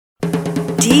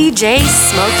DJ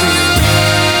Smokey.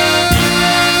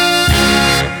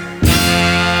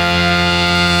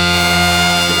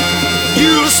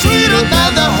 You're sweeter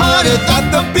than the honey that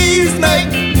the bees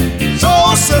make.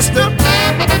 So sister,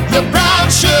 you're brown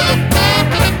sugar,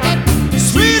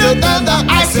 sweeter than the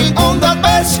icing on the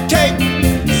best cake.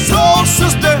 So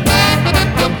sister,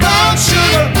 you're brown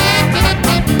sugar.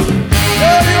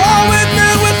 Girl, you always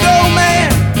knew with no man.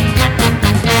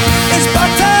 It's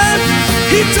about time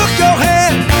he took your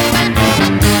hand.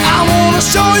 I wanna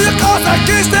show you 'cause I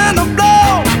can't stand the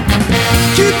blow.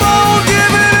 Keep on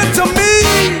giving it to me.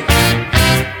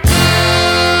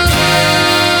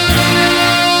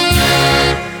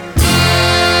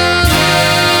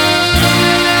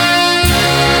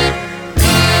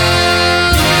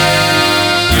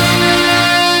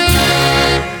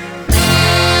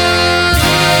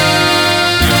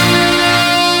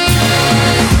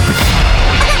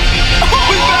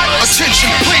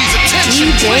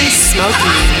 DJ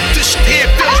Smokey. This here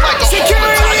feels like a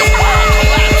Security!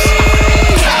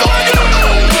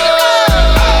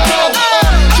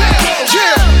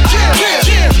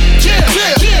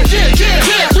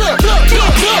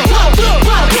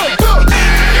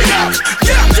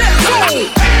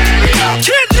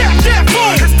 Kidnap that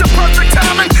fool! It's the perfect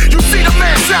timing. You see the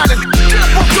man shining.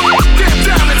 Damn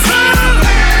diamonds.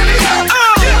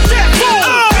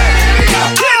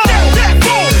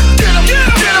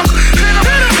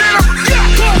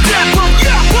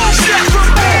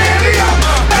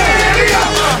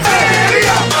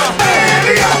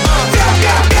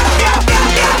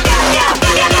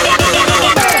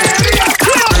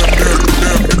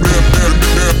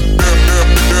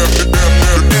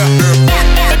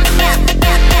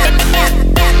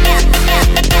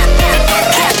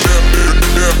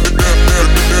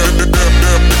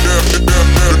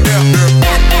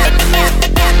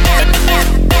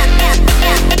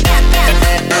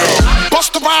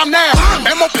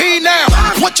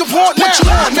 What you want now? What you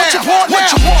want now? What you want now? What you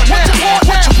want now?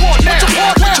 What you want now?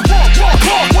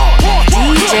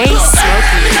 DJ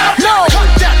Smokey. No, cut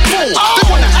that fool. They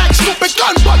wanna act stupid,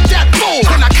 gun butt that fool.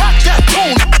 When I cock that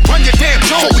tone, run your damn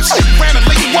Jones. Sit around and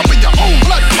lay you up in your own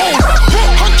blood pool.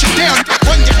 Hunt you down,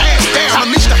 run your ass down.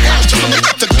 Unleash the house till the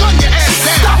nigga to gun your ass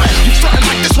down. You frontin'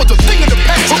 like this was a thing of the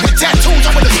past. With tattoos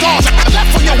over the scars I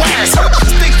left on your ass.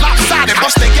 Things lopsided,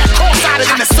 bust they got cross-sided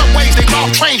in the subways. They rob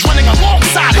trains running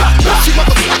alongside it. See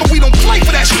motherfucker, we don't play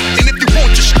for that shit. And if you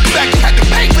want your shit back, you had to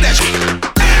pay for that shit.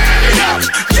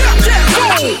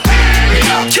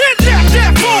 Kidnap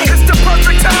that fool! It's the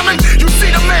perfect timing. You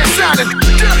see the man shining.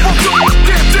 Damn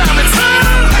diamonds.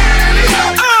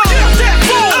 That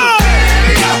fool!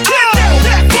 Kidnap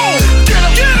that fool! Get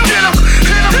him, hit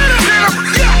him, hit him.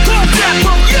 Pump that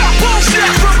fool, pump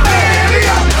that fool.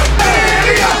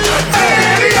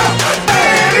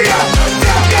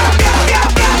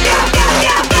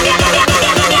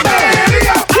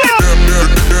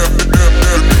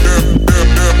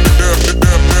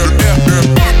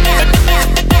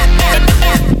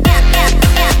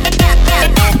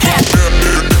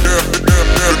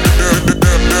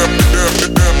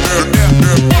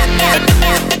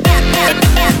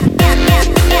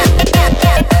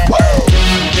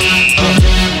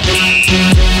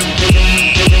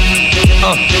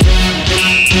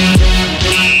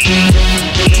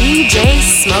 DJ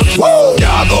Smokey.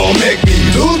 Y'all gon' make me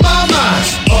lose my mind.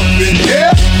 Up in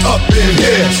here, up in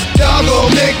here. Y'all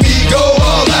gon' make me go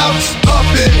all out. Up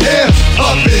in here,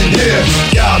 up in here.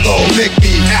 Y'all gon' make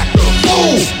me act a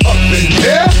fool. Up in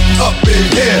here, up in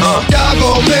here. Y'all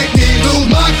gon' make me lose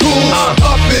my cool.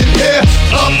 Up in here,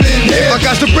 up in here. I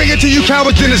got to bring it to you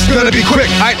cowards, then it's gonna be quick.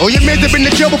 Alright, all your men that been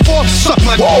in jail before, suck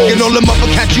my dick. And all them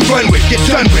other cats you run with, get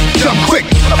done with, jump quick.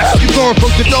 You gon'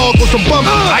 approach the dog with some bum.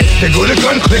 Alright, they go to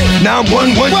gun click. Now I'm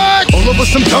 1-1. All over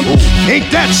some tumble.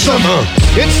 Ain't that some?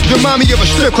 It's remind me of a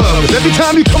strip club. 'Cause every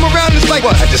time you come around, it's like,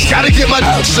 what? I just gotta get my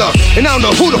dick sucked. And I don't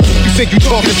know who the f you think you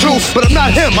talking to, but I'm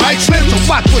not him, alright, Slim? So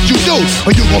watch what you do,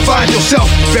 or you gon' find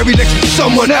yourself buried next to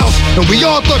someone else. And we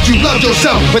all thought you loved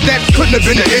yourself, but that couldn't have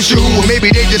been an issue. Or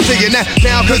maybe they just saying that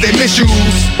now 'cause they miss you.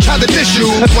 Try to diss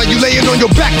you. That's why you laying on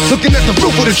your back, looking at the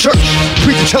roof of the church.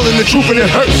 Preacher telling the truth and it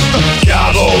hurts.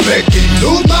 Y'all gon' make me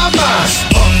lose my mind.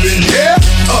 Up in here,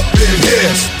 up in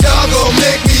here. Y'all gon'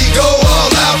 make me go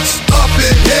all out. Up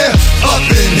in here, up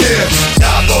in here.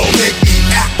 Y'all gon' make me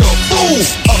act a fool.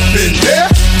 Up in here,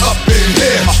 up in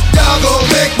here. Y'all gon'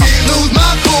 make me lose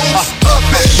my cool. Up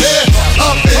in here,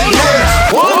 up in here.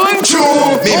 1,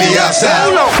 2. Meet me outside.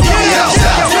 Meet me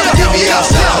outside. Meet me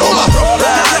outside. On my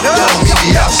meet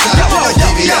me outside.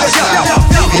 Meet me outside.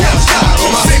 Meet me outside. On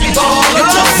my baby ball. Meet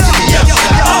me outside. Meet me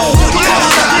outside. Meet me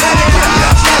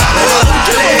outside.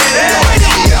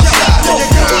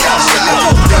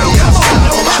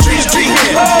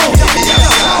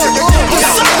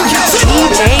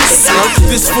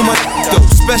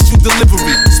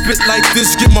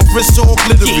 wrists all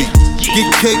glittery. Get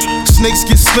cake, snakes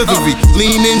get slithery.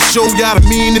 Lean in, show y'all the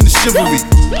mean and the chivalry.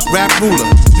 Rap ruler,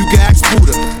 you can ask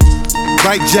Buddha.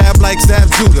 Right jab like Zab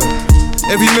Judah.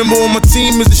 Every member on my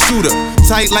team is a shooter.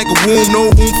 Tight like a womb,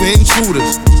 no room for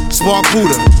intruders. Spark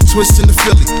Buddha, twist in the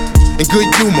Philly. And good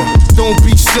humor, don't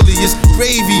be silly. It's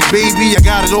gravy, baby, I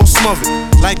got it all smothered.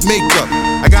 Like makeup,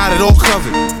 I got it all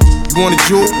covered. You want a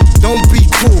jewel? Don't be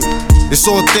cool. It's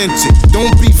authentic,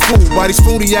 don't be fooled by these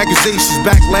phony accusations,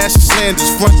 backlash and slanders,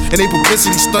 front and they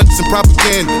publicity stunts and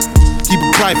propaganda. Keep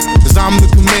it private, cause I'm the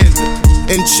commander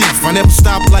in chief, I never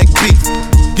stop like beef.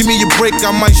 Give me a break,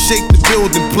 I might shake the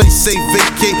building, play safe,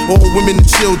 vacate all women and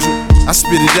children. I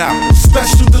spit it out.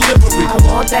 Special delivery. I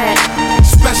want that.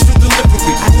 Special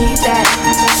delivery. I need that.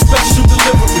 Special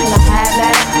delivery. Can I have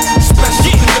that?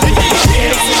 Special delivery.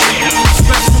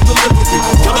 Special delivery.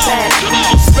 I want that.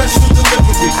 Special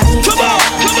delivery. I need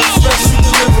that. Special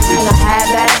delivery. Can I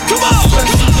have that?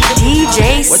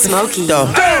 DJ Smokey.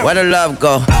 Where the love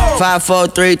go? 5, 4,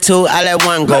 3, 2, I let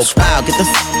one go. Wow, get the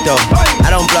though.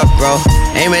 I don't bluff, bro.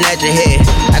 Aiming at your head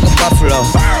like a buffalo.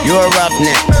 You a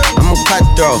roughneck, I'm a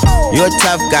cutthroat. You a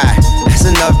tough guy, that's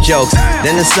enough jokes.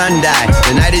 Then the sun died,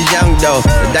 the night is young though.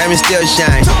 The diamonds still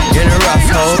shine, you're in a rough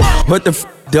hole. What the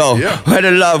though? Where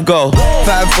the love go?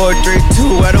 5, 4, 3,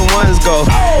 2, where the ones go?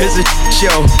 It's a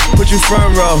show, put you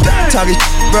front row. Talking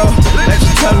bro, let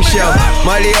your tongue show.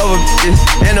 Money over bitches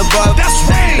and above.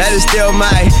 That is still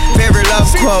my favorite love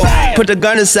quote. Put the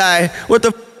gun aside, what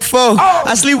the for?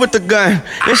 I sleep with the gun,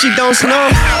 and she don't snow.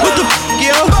 What the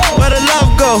yo? Where the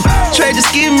love go? Trade the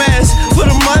ski mask for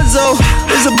the muzzle.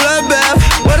 It's a bloodbath,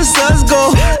 where the suns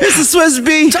go. It's a Swiss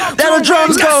beat, that the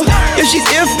drums go. If she's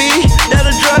iffy, that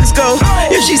the drugs go.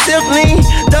 If she's simply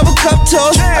double cup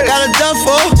toast, I got a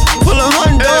duffel full of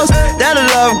hundos. That the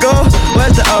love go.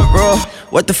 Where's the uproar?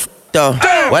 What the though?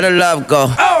 Where the love go?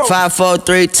 5, 4,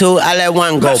 3, 2, I let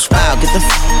one go. Wow, get the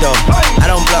though. I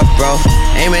don't bluff, bro.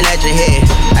 Aiming at your head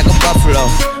like a buffalo.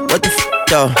 What the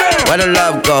though? Where the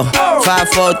love go? 5,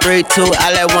 4, 3, 2,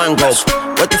 I let one go.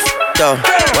 What the though?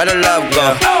 Where the love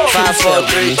go? 5, 4,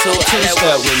 3, 2, I let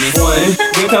one go. 1,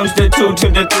 then comes the 2 to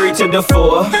the 3 to the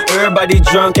 4. Everybody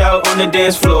drunk out on the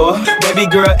dance floor. Baby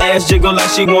girl ass jiggle like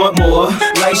she want more.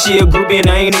 Like she a groupie and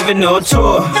I ain't even on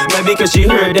tour. Maybe cause she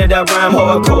heard that I rhyme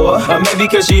hardcore. Or maybe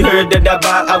cause she heard that I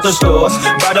buy out the stores.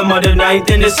 Bottom of the ninth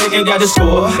and the second got the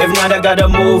score. If not, I gotta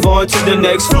move on to the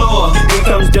next floor. Then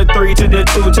comes the 3 to the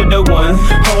 2 to the 1.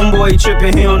 Homeboy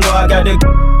tripping, he don't know I got the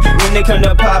when they come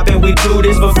to poppin', we do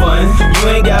this for fun. You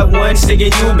ain't got one stick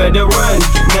and you better run.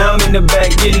 Now I'm in the back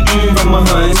getting from my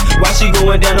huns. While she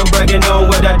going down, I'm bragging on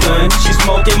what I done. She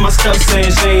smoking my stuff,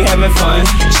 saying she ain't having fun.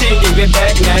 She give it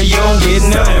back, now you don't get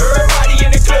none. Everybody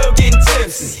in the club getting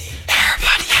tipsy.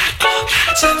 Everybody in the club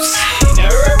getting tipsy.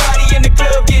 Now everybody in the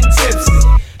club getting tipsy.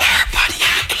 Everybody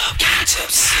in the club getting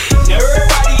tipsy. Now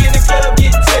everybody in the club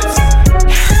getting tipsy.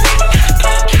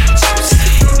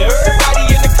 Everybody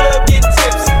in the club getting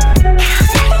tipsy.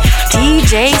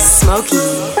 DJ Smokey.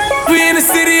 We in the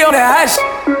city on that hash,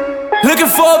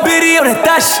 looking for a biddy on that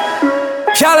dash.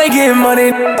 Y'all ain't getting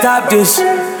money, stop this.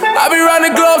 I be round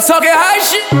the globe talking high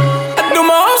shit. I do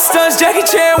my own stunts, Jackie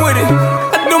Chan with it.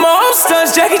 I do my own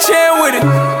stunts, Jackie Chan with it.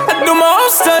 I do my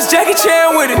own stunts, Jackie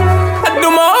Chan with it. I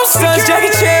do my own stunts,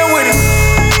 Jackie Chan with it.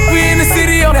 We in the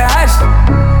city on that hash,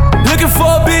 looking for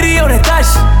a biddy on that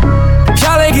dash.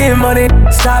 Y'all ain't getting money,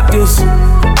 stop this.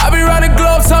 I be round the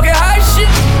globe talking high shit.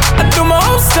 I do my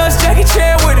own stunts, Jackie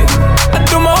Chan with it. I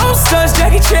do my own stunts,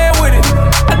 Jackie Chan with it.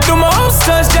 I do my own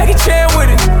stunts, Jackie Chan with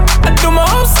it. I do my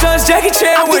own stunts, Jackie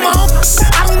Chan with it.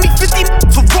 I don't need 50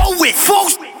 to roll with.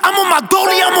 Folks, I'm on my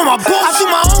goalie, I'm on my ball. I do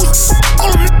my own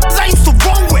all them I used to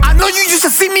roll with. I know you used to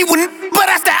see me with but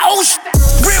that's that old shit.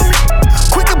 Real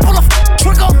quick to pull a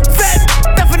trigger. Fat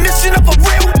definition of a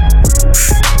real.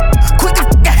 Quick to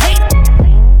hate.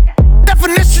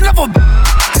 Definition of a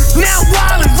now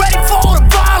wild and ready for all the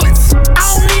violence. I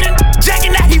don't need a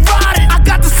jacking that he riding. I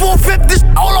got this 450, this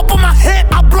all up on my head.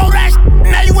 I blow that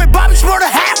now you ain't Bobby Smurder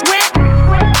hat with.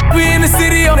 We in the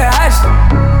city on that hash,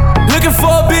 looking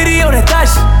for a biddy on that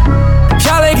dash.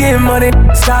 Y'all ain't getting money,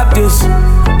 stop this.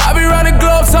 I be round the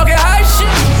globe talking high shit.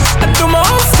 I do my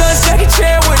own stunts, Jackie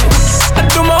Chan with it. I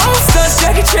do my own stunts,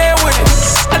 Jackie Chan with it.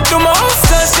 I do my own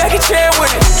stunts, Jackie Chan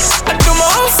with it. I do my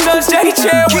own stunts, Jackie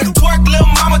Chan with it. Twerk, little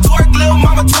mama, twerk, little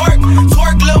mama, twerk.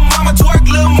 Twerk, little mama, twerk,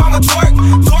 little mama, twerk.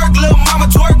 Twerk, little mama,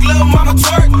 twerk, little mama,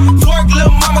 twerk. Twerk,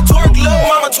 little mama, twerk, little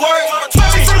mama, twerk.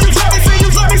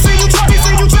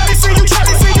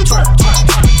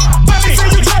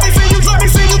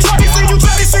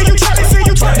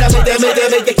 Now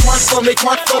make that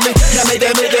twerk for me. Now make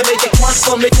that twerk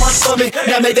for me. for me.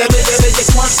 Now make that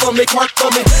crunch for me, crunch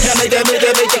for me. Now make that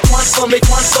crunch for me,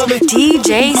 crunch for me.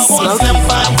 DJ I wanna Smokey. slim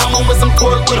by, come on with some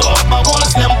pork with her. I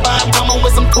wanna slim by, come on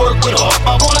with some pork with her.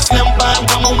 I wanna slim by,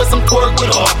 come on with some pork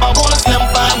with her. I wanna slim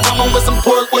by, come on with some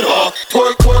pork with her.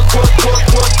 Pork, pork, pork, pork,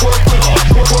 pork, pork with her.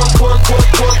 Pork, pork,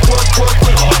 pork, pork, pork, pork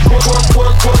with her. Pork,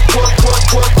 pork, pork, pork, pork,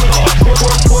 pork with her.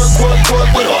 Pork, pork, pork, pork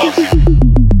with her.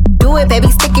 Do it, baby,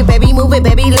 stick it, baby, move it,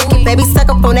 baby, lick it, baby, suck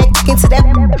up on that chicken to that.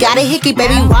 Got a hickey,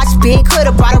 baby, watch big,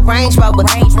 coulda brought a Range Rover.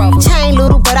 Chain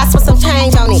little, but I spent some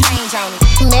change on it.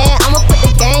 Man, I'ma put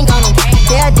the gang on them.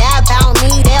 They'll die about me,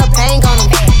 they'll bang on them.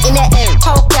 In that air,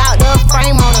 poke out the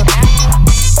frame on them.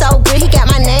 So good, he got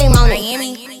my name on it.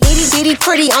 Itty bitty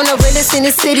pretty on the realest in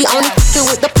the city. Only f***ing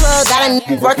with the plug, got a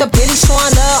worth a Billy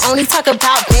showing love. Only talk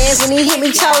about bands when he hit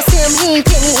me, chose him, he ain't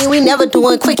pick me, and we never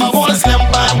doing quickies. I wanna slim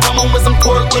by, come on with some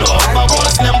pork with her. I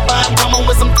wanna slim by, come on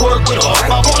with some pork with her.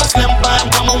 I wanna slim by,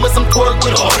 come on with some pork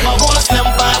with her. I wanna slim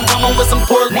by, come on with some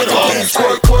pork with her.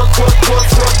 Pork, pork, pork, pork,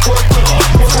 pork, pork with her.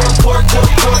 Pork, pork,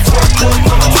 pork, pork, pork, pork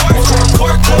with her.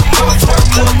 Pork, pork, pork, pork, pork,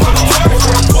 pork with her.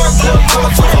 Pork, pork,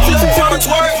 pork, pork, pork, pork with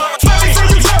her.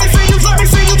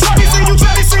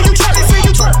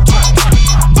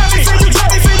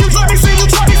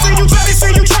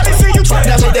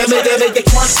 Make that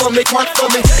crunch for me, crunch for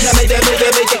me. Now make that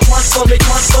crunch for me,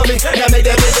 crunch for me. Now make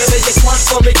that crunch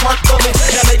for me, crunch for me.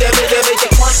 Now make that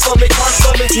crunch for me, crunch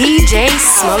for me. DJ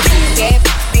Smokey.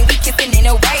 We kissing in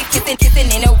a way, kissing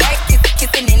in a way,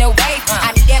 kissing in a way.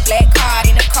 I need that black card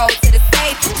in the code to the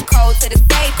safe, code to the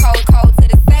safe, code to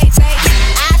the safe.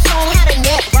 I show him how to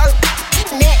network.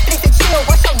 Netflix and chill,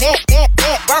 what's your net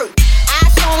worth? I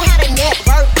show him how to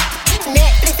network.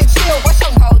 Netflix and chill, what's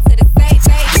your code to the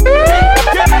safe?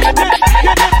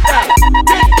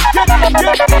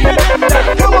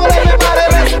 Come on, everybody,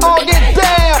 let's all get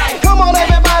down. Come on,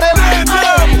 everybody, let's go.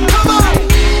 Come on.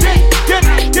 Get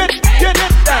it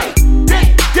down.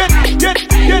 Get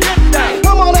it down.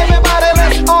 Come on, everybody,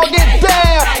 let's all get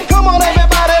down. Come on,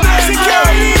 everybody, let's go.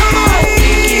 Come on.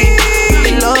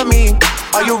 You love me?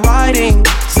 Are you riding?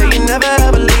 Say you never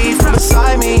ever leave from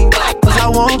beside me. Cause I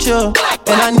want you,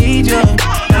 and I need you,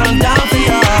 and I'm down for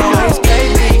you always,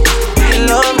 baby. You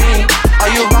love me? Are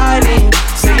you riding?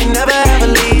 Say you never ever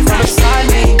leave from beside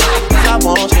me. Cause I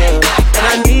want you, and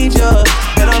I need you,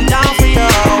 and I'm down for you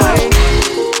always.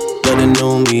 But the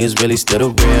new me is really still the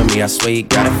real me. I swear you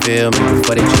gotta feel me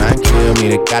before they try and kill me.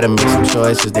 They gotta make some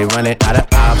choices, they running out of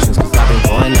options. Cause I've been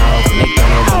going off and they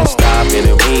don't wanna stop. And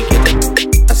then when you get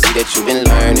I see that you've been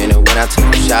learning. And when I take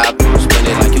you shopping, you spend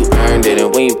it like you earned it.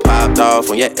 And when you popped off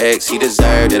on your ex, he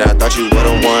deserved it. I thought you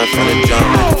would've won from the jump,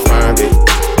 I confirmed it.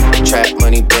 Trap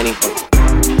money, Benny.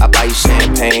 I buy you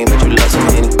champagne, but you love some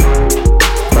Henny.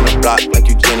 From the block like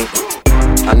you Jenny.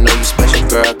 I know you special,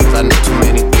 girl, cause I know too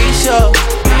many. Keisha,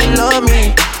 you love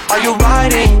me? Are you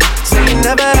riding? Say you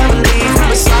never ever leave from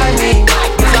beside me.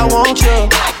 Cause I want you,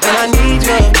 and I need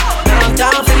you, and I'm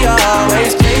down for you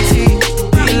always. JT,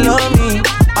 do you love me?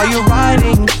 Are you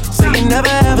riding? Say you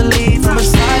never ever leave from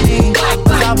beside me.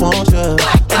 Cause I want you,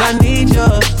 and I need you,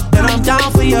 and I'm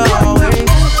down for you always.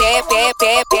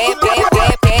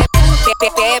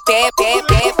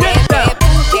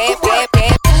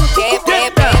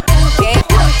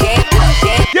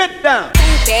 Get down.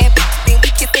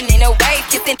 Kissing in a way,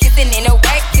 kissing in a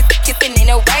way, kissing in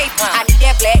a way. I need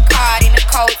that black card in the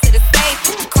code to the safe,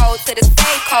 code to the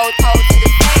safe, code to the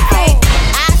safe.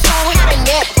 I show him how to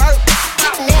network.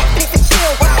 Netflix and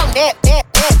chill, what's your net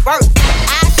worth?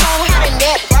 I show him how to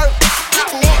network.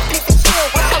 Netflix and chill,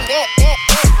 what's your net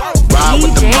worth? Ride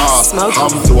with the mob,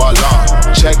 hum through our law.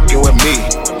 Check you and me,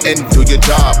 and do your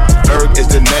job. Berg is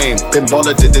the name, Ben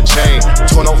Baller did the chain.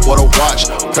 Torn off for the watch,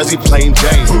 Prezi plain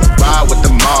Jane. Ride with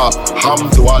the mob, hum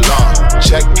through our law.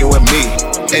 Check you and me,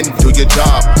 and do your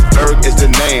job. Berg is the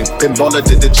name, Ben Baller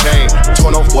did the chain.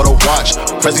 Torn off for the watch,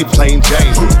 Prezi plain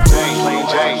Jane. Plain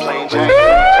Jane.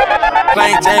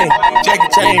 Plain Jane, Jackie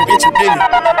Chain, Richard Billy.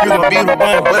 You gon' be the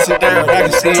one, bust it down, I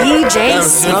can see it. DJ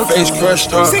Smokey. Face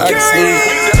crushed up, I can see it.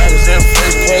 Diamonds in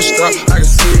face crushed up, I can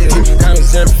see it.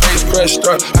 Diamonds in face crushed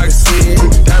up, I can see it.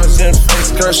 Diamonds in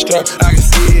face crushed up, I can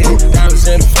see it. Diamonds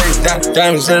in the face,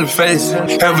 diamonds in the face.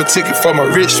 Have a ticket for my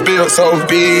rich bill, so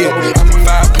big. I put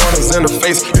 5 pointers in the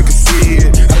face, you can see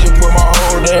it. I just put my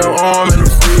whole damn arm in the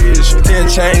fridge. 10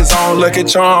 chains on, Lucky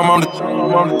Charm on the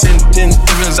 10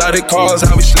 diamonds out of cars,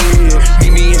 how we slid.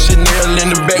 Meet me and Chanel in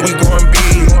the back, we going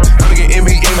big. I'm looking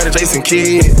NBA, man, Jason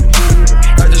Kidd.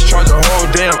 I just charge a whole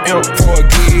damn M for a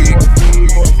gig.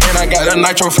 And I got a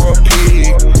nitro for a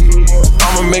pig.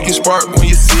 I'ma make it spark when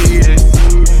you see it.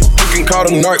 You can queen, call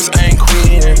them narcs, I ain't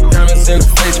queen. Diamonds in the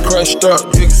face crushed up,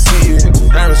 you can see it.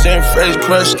 Diamonds in the face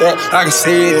crushed up, I can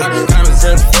see it. Diamonds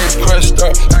in the face crushed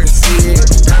up, I can see it.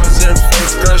 Diamonds in the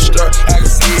face crushed up, I can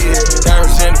see it.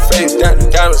 Diamonds in the face,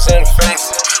 diamonds in the face.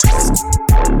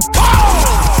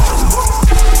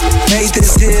 Made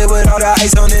this here with all the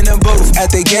ice on in the booth.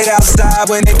 At the gate outside,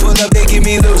 when they pull up, they give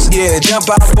me loose. Yeah, jump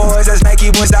out, boys, that's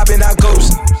Nike, one stopping our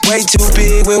coast. Way too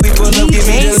big, when we pull up, give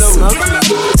me the loot.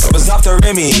 Was off the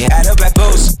Remy, had up at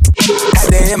Boost.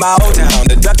 Had to hit my old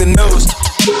town to duck the news.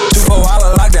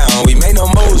 2-4-hour lockdown, we made no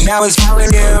moves. Now it's 4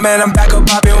 a.m. and I'm back up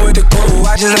popping with the crew.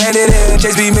 I just landed in,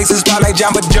 Chase B mixes pop like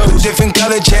Jamba Joe's. Different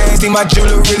color chains, think my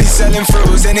jeweler really selling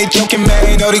fruits. And they joking,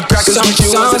 man, know they crackers with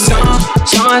you on the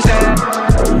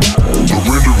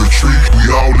Surrender, retreat, we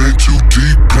all in too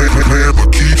deep. Plan for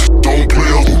keeps, don't play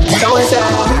on the weak.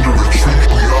 Surrender, retreat,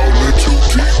 we all in too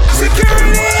deep.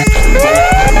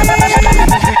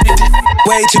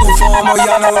 Way too formal,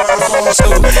 y'all know I'm on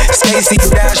too. Stacy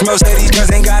Dash, most of these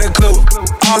girls ain't got a clue.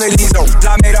 All of these hoes,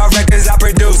 I made all records I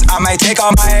produce. I might take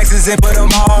all my exes and put them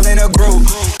all in a group.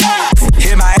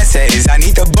 Hear my essays, I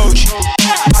need the booch.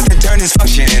 About to turn this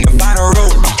function into Bonnaroo.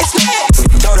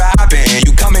 Told her hop in,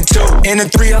 you coming too. In the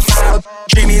 3 or 5,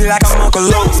 treat me like I'm Uncle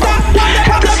Luke.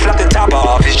 Had to slap the top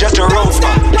off, it's just a roof.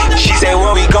 She said,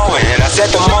 where we going? I said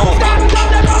the moon.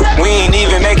 We ain't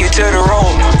even make it to the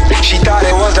room. She thought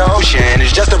it was the ocean,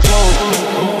 it's just a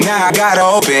bloom. Now I gotta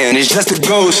open, it's just a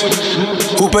ghost.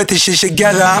 Who put this shit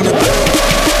together? I'm the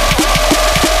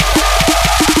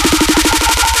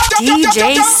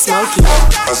DJ Smokey.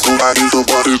 Somebody so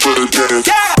party for the dance.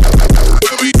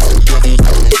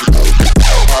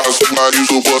 Somebody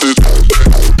so party.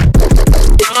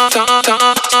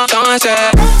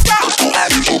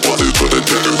 Somebody so party for the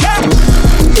dance.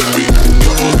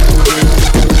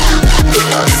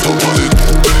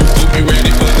 Be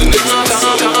ready for the next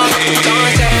episode.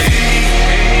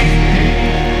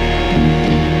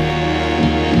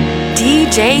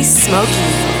 DJ Smokey.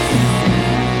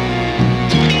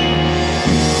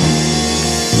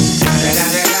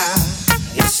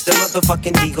 It's the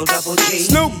motherfucking Eagle Double G.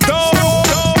 Snoop Dogg.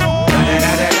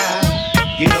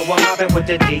 You know I'm mobbing with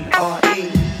the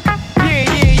D.R.E. Yeah.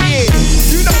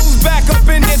 You know who's back up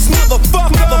in this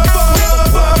motherfucker.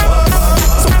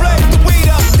 So play the weed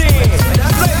up then.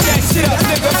 Play that shit up,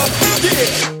 nigga.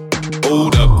 Yeah.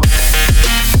 Hold up.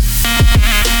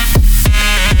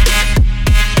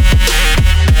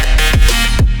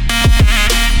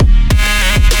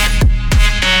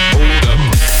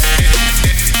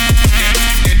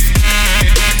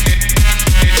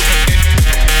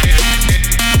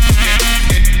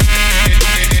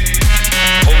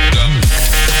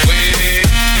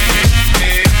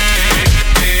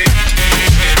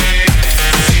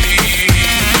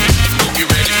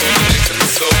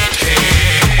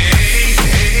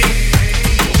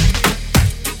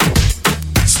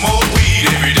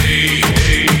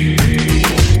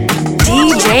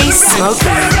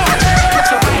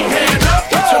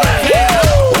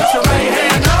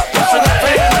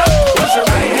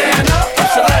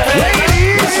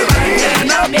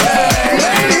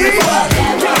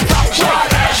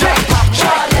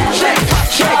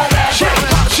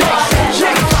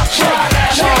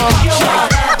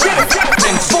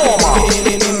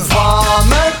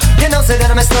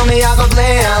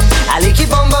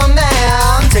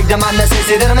 The man that says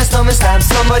that I'm a stomach stamp,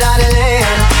 somewhere down the lane.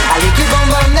 I like you boom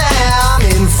boom damn,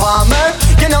 informer.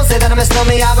 You know say that I'm a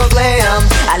stomach, I go glam.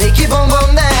 I like you boom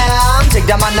boom damn.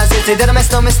 Take the man that says that I'm a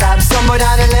stomach stamp, somewhere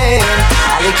down the lane.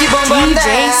 I like you boom boom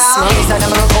damn. He said I'm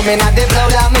gonna come in and they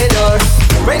blow down my door.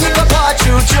 Rain it go pour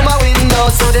through my window,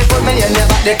 so they put me in the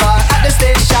back the car at the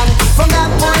station. From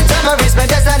that point on I reach my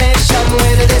destination.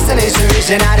 Where the destination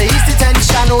region at the east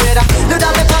detention. Where I look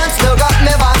down my pants, look up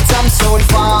my bottom, so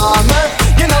informer.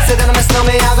 You know, say that I'm a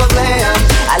snowman, I go glam.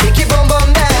 I like you boom boom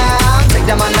down. Take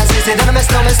the man that say that I'm a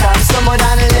snowman, stop somewhere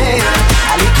down the lane.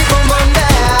 I like you boom boom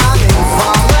down.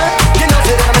 Informer. You know,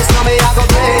 say that I'm a snowman, I go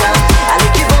glam. I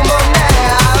like you boom boom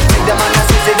down. Take the man that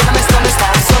say that I'm a snowman,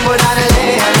 stop somewhere down the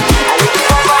lane. I like you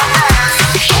boom boom down.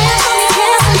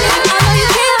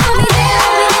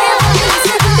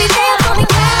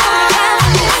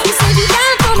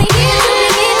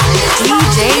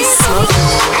 DJ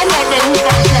Smokey.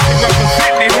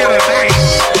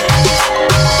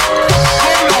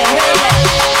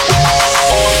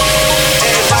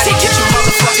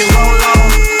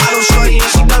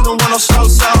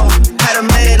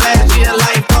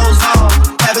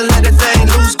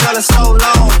 So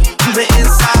long, you been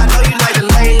inside, know you like to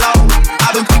lay low.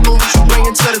 I've been people what you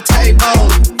bringing to the table.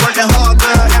 Working hard,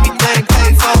 girl, everything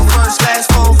paid for. First class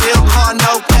phone, feel hard,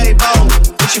 no payroll.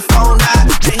 With your phone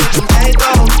out, they hit them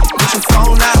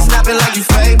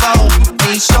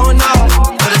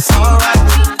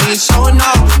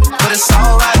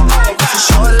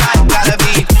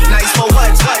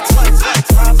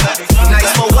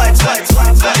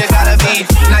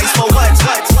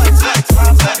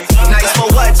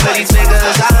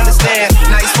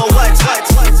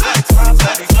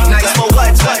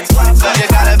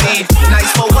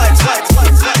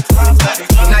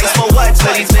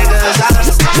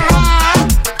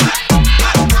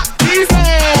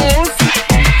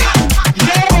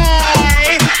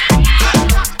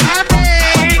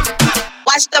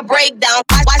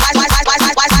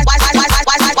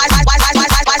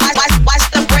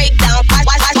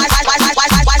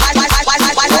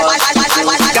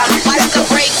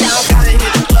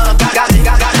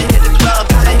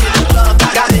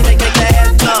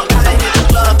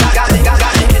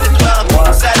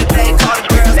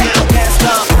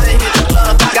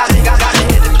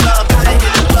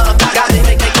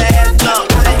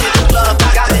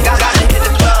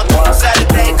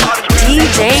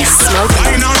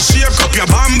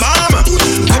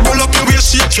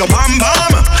off your bam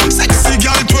bam. Sexy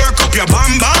girl, twerk up your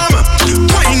bam bam.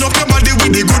 Wind up your body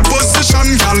with the good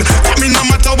position, girl. I mean, no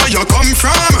matter where you come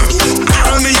from.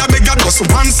 Call me a beggar just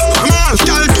once.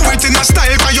 Girl, do it in a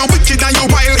style, cause you're wicked and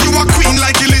you're wild. You a queen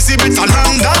like Elizabeth of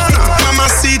London.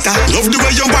 Mamacita, love the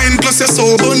way you wine, plus you're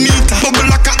so bonita.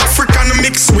 Bubble like an African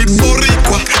mix with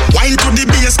Boricua. Wine to the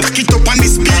bass, cock it up on the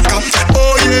speaker.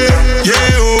 Oh yeah,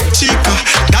 yeah, oh chica.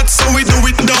 That's how we do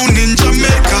it down in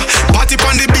Jamaica. Party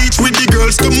on the beach with the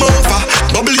girls come over.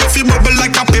 Bubble your feet, bubble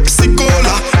like a Pepsi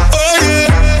Cola. Oh yeah,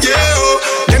 yeah,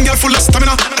 oh. Them girl full of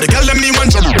stamina. The girl them need one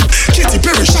jump. Katy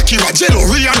Perry, Shakira, J.Lo,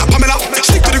 Rihanna, Pamela.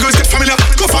 Stick to the girls, get familiar.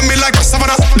 Go for me like a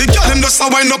savannah. The girl them just a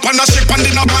wind up and a shake and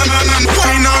then a bam and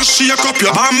wine and shake up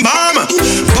your bam bam.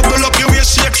 Bubble up your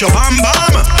waist, shake your bam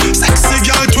bam. Sexy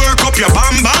girl, twerk up your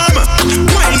bam bam.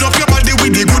 Wind up your body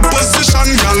with the good position,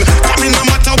 girl. Come in no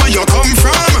matter where you come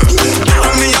from.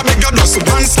 Call me a bigger just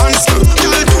once. Girl,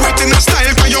 do it in a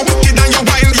style, cause you're wicked and you're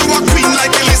wild. You a queen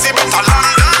like Elizabeth of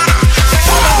London.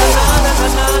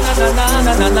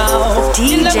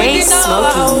 DJ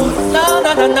Smokey.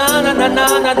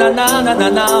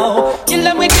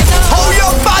 Hold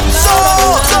your fat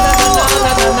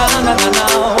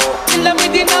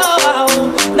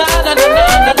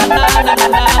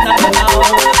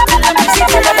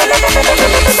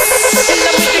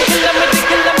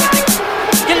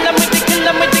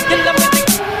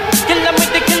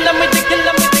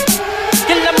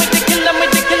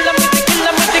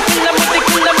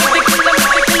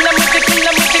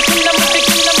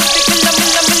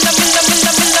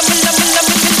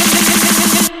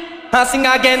I sing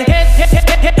again.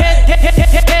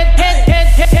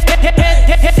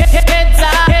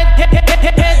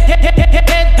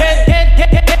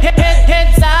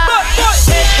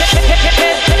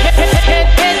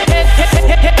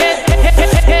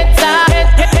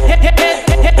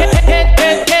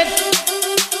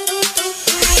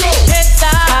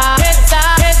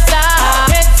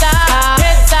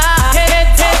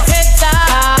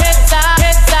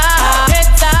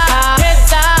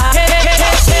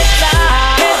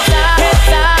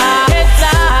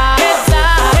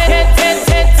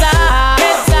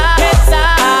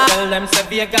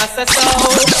 Vegas says so.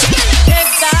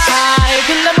 It's I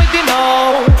kill them with the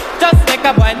no. Just make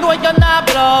a boy know you're not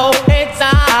blow. It's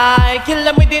I kill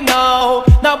them with the no.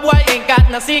 No boy ain't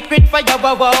got no secret for your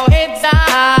wow. It's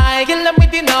I kill them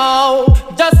with the no.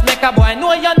 Just make a boy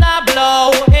know you're not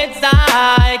blow. It's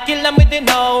I kill them with the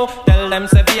no. Tell them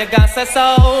say Vegas says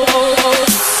so.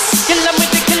 Kill them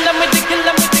with the, kill them with the, kill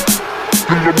them with the.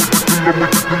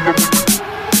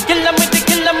 Kill them with the,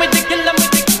 kill them with the, kill them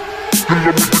with the.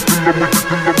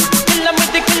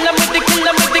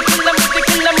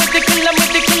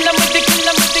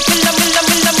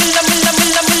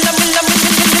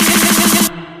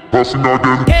 Passing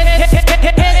again.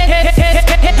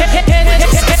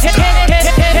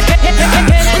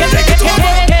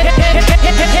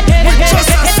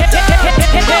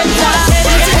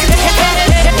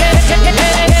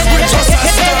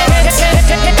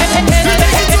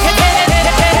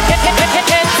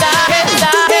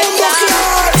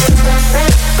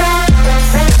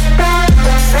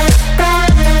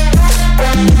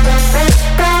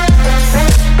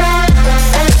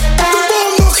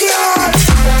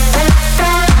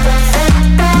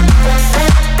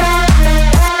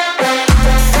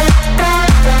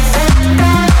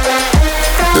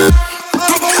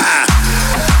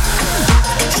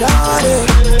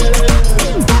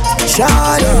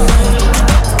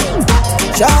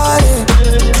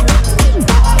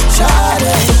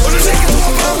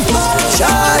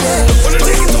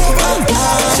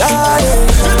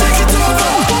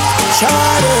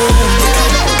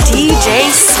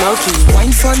 DJ Smokey.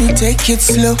 Wine funny, take it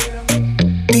slow.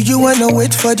 Do you wanna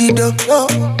wait for the dough?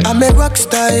 I'm a rock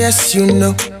star, yes you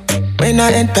know. When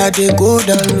I enter, they go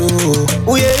down low.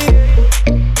 Oh yeah,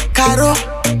 Caro,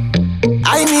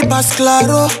 I me pass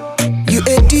claro. You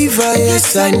a diva,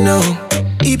 yes I know.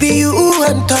 It be you who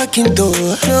I'm talking to.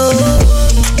 No.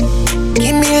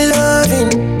 Give me loving,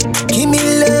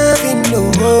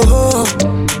 no.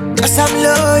 Cause I'm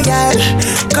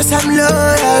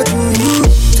loyal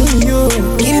to you.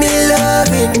 Give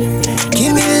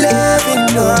me loving,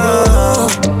 no.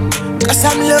 Cause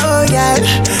I'm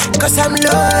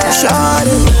loyal.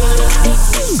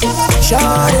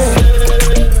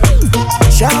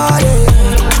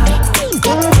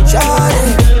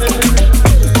 Shawty.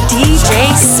 DJ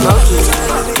Smokey.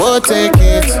 Oh, take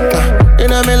it. You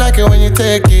know me like it when you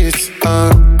take it.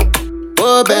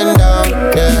 Oh, bend down.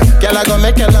 Yeah. Girl, I gon'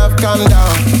 make your love come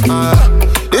down.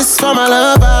 This for my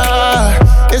lover.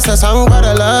 It's a song for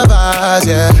the lovers.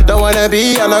 Yeah. Don't wanna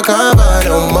be undercover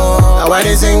no more. I when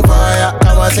they sing for ya,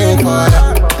 I wanna sing for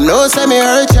ya. No, say me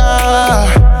hurt ya,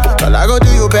 but I go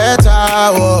do you better,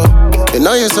 whoa. You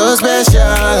know you're so special,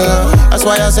 that's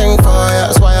why I sing for ya,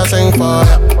 that's why I sing for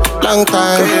ya. Long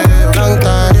time, long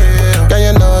time. Girl,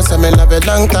 you know, say me love it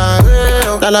long time.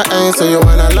 Then I ain't so you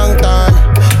want a long time.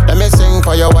 Let me sing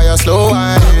for you while you slow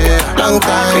wine. Long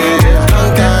time,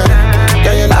 long time.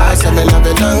 Girl, you know, say me love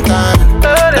it long time.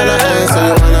 Then I ain't so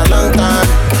you want a long time.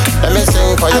 Let me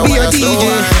sing for you while you slow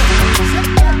wine.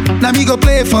 Now me go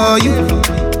play for you.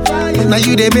 Now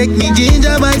you they make me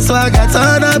ginger my swag. I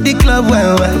turn up the club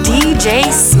well.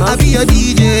 DJ Smokey. I be your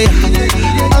DJ.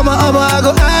 I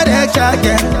go add extra,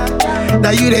 yeah.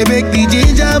 Now you they make me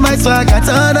ginger my swag. I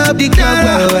turn up the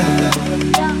club well.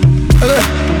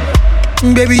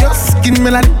 Baby, your skin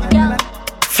melody.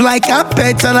 Fly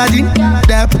carpet aladdin.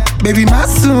 That baby, my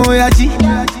soon, oh yeah, G.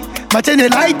 My chain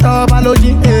light up, my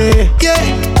logic. Yeah,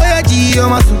 oh yeah, G, oh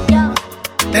my soon.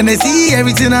 Then they see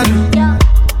everything I do.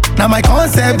 Now my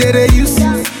concept that they use.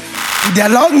 With their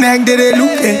long neck that they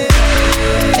look at.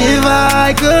 If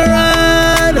I could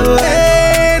run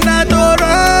away, not to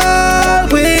run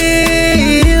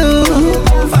with you.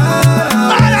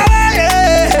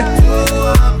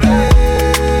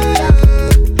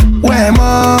 Where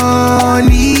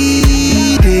money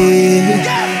day,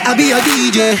 I be your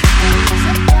DJ.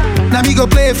 Now me go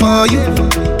play for you.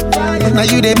 Now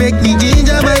you they make me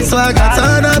ginger my swag. I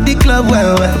turn up the club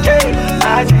well.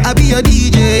 I be your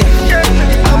DJ.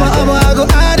 I go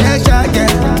add extra,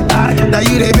 yeah. Now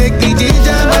you they make me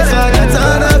ginger my swag. I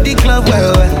turn up the club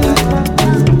well.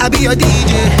 I be your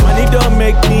DJ. Money don't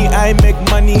make me, I make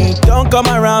money. Don't come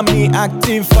around me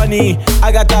acting funny.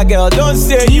 I got a girl, don't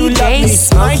say you love me.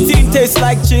 My team tastes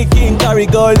like chicken curry.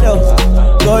 Go low,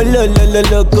 go low, low, low,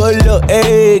 low, go low,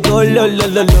 hey, go low, low,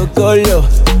 low, low, go low.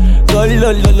 Go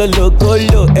low, low, low, low, go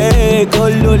low, hey, go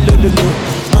low, low, low, low.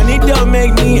 Money don't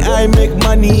make me, I make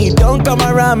money. Don't come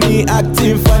around me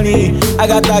acting funny. I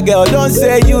got a girl, don't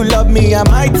say you love me. And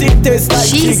my team tastes like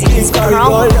chicken curry.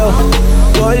 Go low,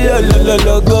 go low, low, low,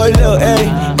 low, go low, hey,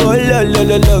 go low, low,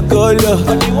 low, low, go low.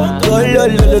 Go low,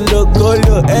 low, low, low, go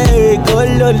low, hey, go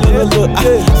low, low, low,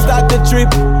 low. Start the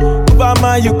trip.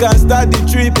 Man, you can start the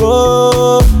trip,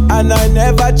 oh. And I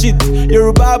never cheat.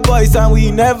 You're bad boys and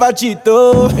we never cheat,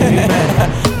 oh.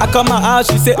 I come my house,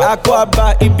 she say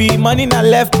Aquaba. It be money not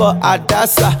left for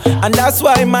Adasa. And that's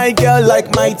why my girl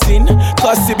like my tin.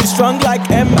 Cause it be strong like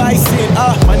M-Bison.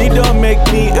 Money don't make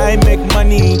me, I make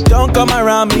money. Don't come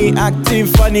around me acting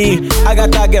funny. I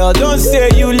got a girl, don't say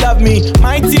you love me.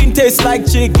 My tin tastes like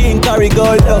chicken curry.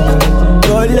 Go low,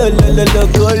 go low, low, low, low,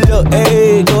 go low,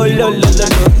 hey, go low, low, low,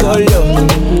 low, go low.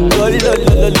 Go low,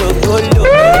 low, low, low, go low.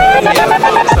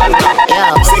 Yo,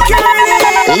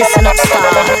 listen up, star.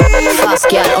 Fast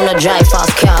girl on a dry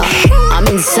fast car. I'm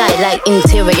inside like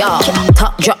interior.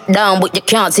 Top drop down, but you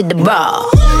can't see the bar.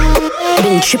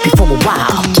 Been trippy for a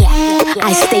while.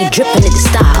 I stay dripping in the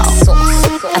style.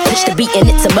 I touch the beat and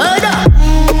it's a murder.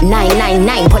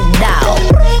 999 put it down.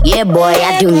 Yeah boy,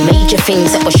 I do major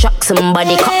things that will shock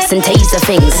somebody, cops and taser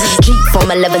things. Street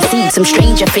from 11 seeds, some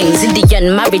stranger things.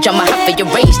 Indian marriage, I'ma have to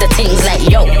arrange the things like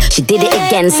yo. She did it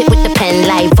again, sit with the pen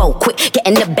live, oh quick, get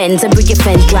in the Benz and bring your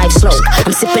friends, drive slow. I'm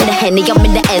sipping the Henny, I'm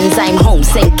in the ends, I'm home.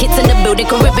 Send kids in the building,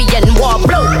 Caribbean war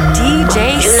blow.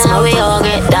 DJ, you know how we all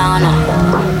get down.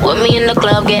 With me in the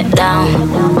club, get down.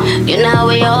 You know how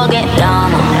we all get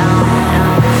down.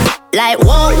 Like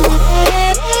whoa,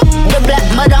 the Black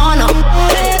Madonna,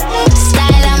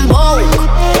 style and bold,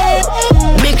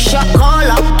 big shot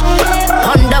caller,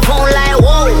 on the phone like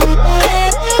whoa,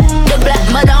 the Black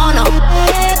Madonna,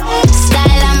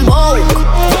 style and bold,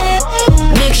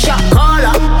 big shot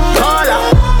caller,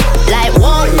 like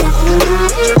whoa,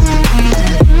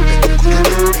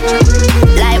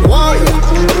 like whoa.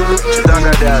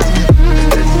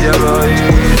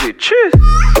 Cheers.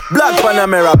 Black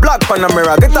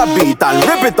Panamera, get a beat and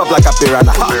rip it up like a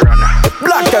piranha.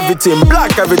 Black everything,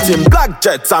 black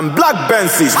jets and black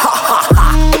Benzes.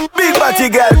 Big body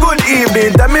girl, good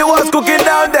evening. Tell me what's cooking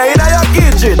down there in your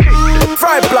kitchen.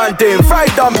 Fried plantain,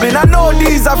 fried dumpling. I know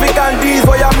these African D's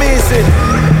what you're missing.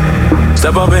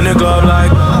 Step up in the club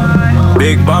like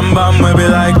big bam bam, we be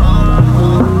like,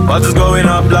 what is going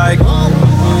up like?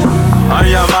 On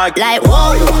your mic, like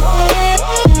whoa,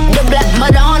 the Black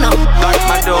Madonna,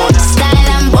 style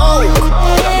and bold,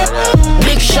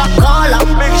 big shot caller,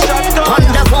 on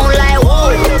the phone like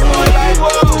whoa,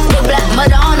 the Black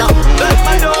Madonna,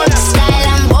 style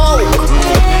and bold,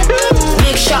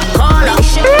 big shot caller.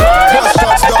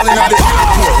 Shots down in the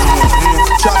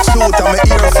track suit and my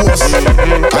Air Force.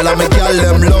 All of my girl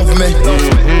them love me.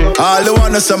 All the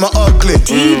wanna say me ugly.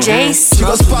 DJ She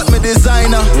go spot me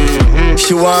designer.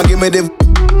 She want give me the.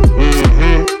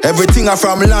 Everything I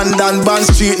from London, Bond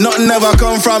Street. Nothing ever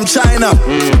come from China.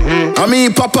 I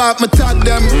mean, pop up, me tag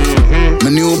them. My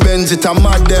new Benz, it a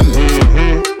mad them.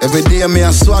 Every day me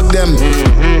I swag them.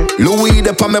 Louis, they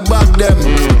on me back them.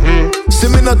 See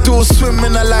me not too swim, me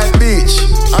not like beach.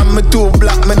 And me too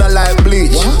black, me not like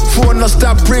bleach. Phone no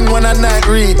stop ring when I night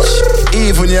reach.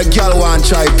 Even your girl want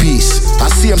try peace. I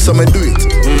see him, so me do it.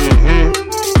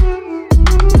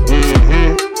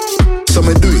 So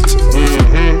me do it.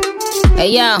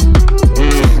 Hey yo,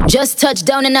 just touched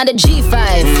down and out of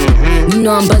G5. You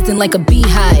know I'm buzzing like a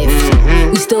beehive.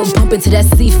 We still bumping to that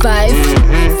C5.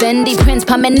 Fendi prints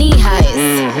pa my knee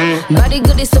highs. Body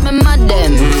good is so me mad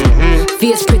them.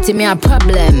 Fierce pretty me a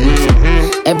problem.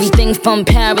 Everything from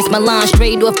Paris, Milan,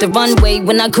 straight off the runway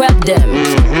when I grab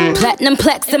them. Platinum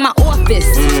plaques in my office.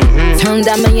 Turned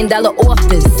down $1 million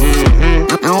office.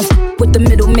 I don't f with the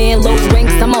middleman, low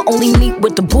ranks. I'ma only meet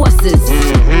with the bosses.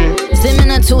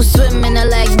 Swimming or two, swimming I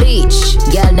like beach.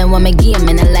 Girl, then want me game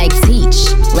and I like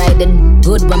teach. Ride it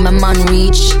good when my man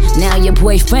reach. Now your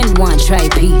boyfriend want try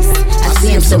peace. I see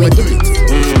him, so we do it.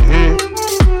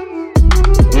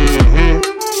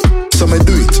 So me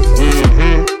do it.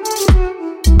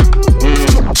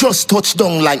 Just touch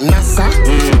down like NASA.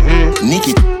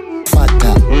 Nikki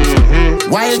fatter.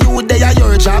 While you there at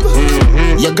your job,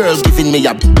 your girl giving me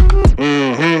a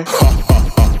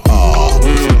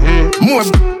more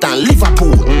than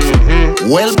Liverpool.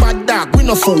 Well, bad dog, we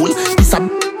no fool. This a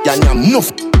and I'm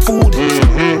enough food.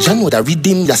 You know that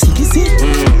redeem your sicky see.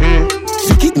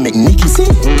 Vicky make Nicky see.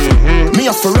 Me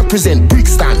have to represent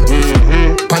Brixton.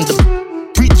 Pan the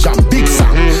bridge and big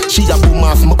song. She a boom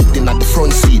off my in at the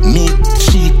front seat. Me,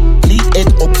 she, lead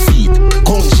head up feet.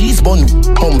 Come cheese bun,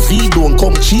 come feed, don't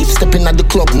come cheap. Stepping at the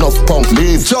club, enough punk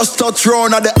leave. Just touch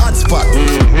round at the hot spot.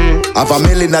 Have $1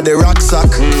 million at the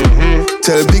rucksack.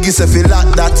 Tell Biggie say feel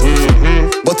like that.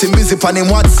 But him busy pan him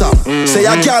WhatsApp. Say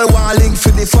a girl want link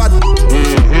for the fat.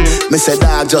 Me say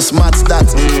dog just match that.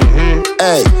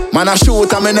 Hey, man I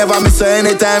shoot and me never miss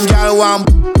anytime girl want.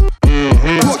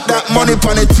 Put that money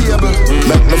on the table.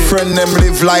 Make my friend them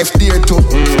live life dear too.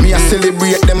 Me I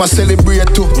celebrate, them I celebrate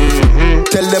too.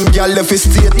 Tell them girl if it's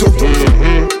stay too.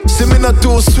 See me not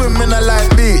too swim, me not like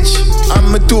beach.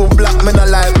 And me too black, me not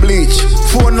like bleach.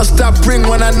 Phone no stop ring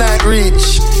when I night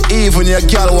reach. Even your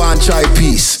girl want try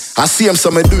peace. I see him,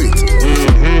 so me do it.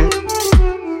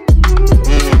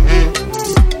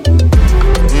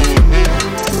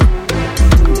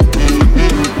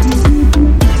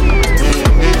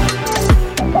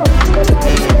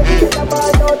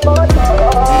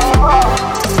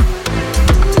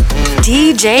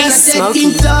 DJ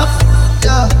Smokey.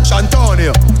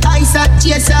 Shantonia. I said,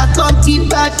 yes, I come to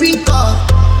bad people.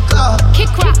 Kick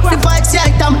rock. The vibes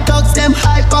like them dogs, them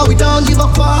hyper, we don't give a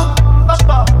fuck.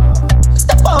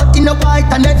 Step out in the white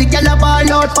and every girl a ball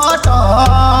out photo.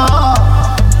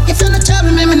 If you're not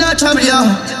trouble me, me not trouble you.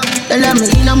 They let me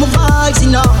in on my vibes,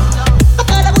 you know. I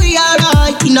thought that we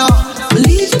alright, you know.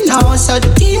 Believe you know, so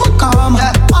the team will come.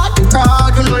 Part the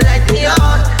crowd, you know, let me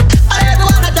out. I don't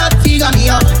wanna that figure me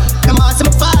out. Come on,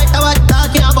 some fight, I was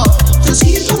talking about. Just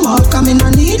hear some more coming,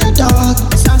 I need a dog.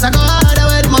 Sounds like a harder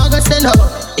way, the mug will stand up.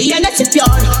 The energy pure,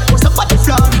 what's up on the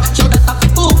floor? Show that I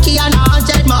feel bookie and a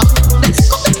 100 more. Let's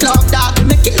go the club, dog, we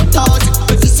make it look tough.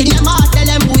 If you see them out, tell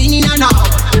them winning and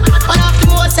out. One of the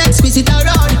most exquisite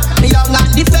around. Me young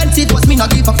and defensive, was me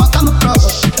not give a fuck, I'm a pro.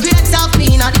 Greats of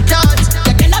me in the church.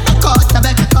 You cannot be caught, I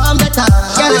better come better.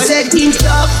 Girl, I said things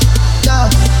tough, yeah.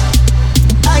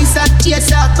 I said yes,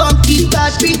 I come keep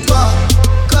bad people.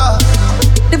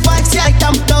 The vibes like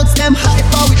them dogs, them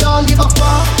hyper, we don't give a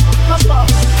fuck.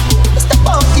 Step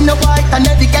out in the white and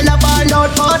every girl a ball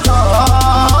out photo.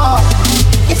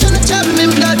 If you're not trouble me,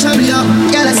 we don't trouble you.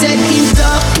 Girl, I said things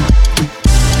up.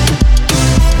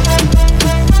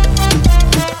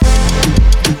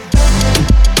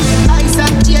 I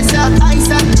said yes, I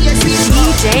said yes.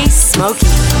 DJ Smokey.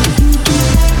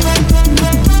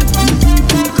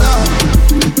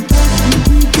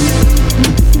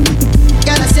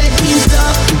 Girl, I said things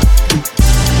up.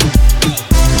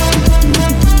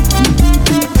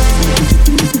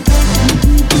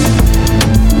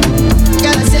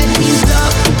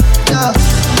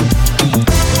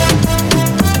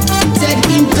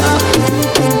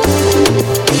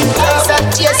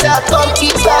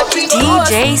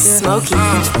 DJ Smokey.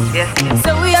 Yeah.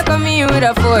 So we are coming with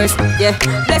a force. Yeah.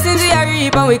 Blessings we are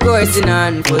reap and we coursing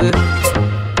on full.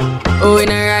 Oh, we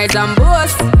not rise and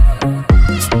boast.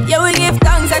 Yeah, we give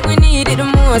thanks like we need it the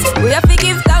most. We have to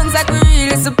give thanks like we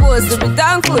really supposed to be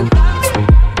thankful.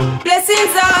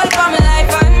 Blessings all for my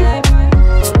life and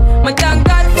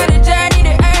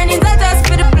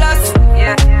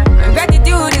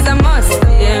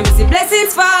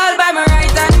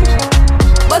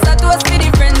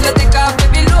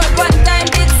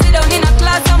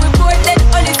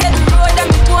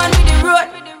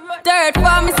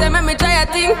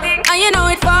you know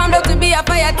it formed out to be a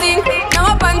fire thing.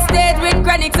 Now up on stage with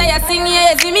chronics, I sing,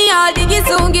 yeah. See me all diggy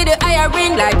soon, get the higher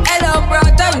ring like hello, bro.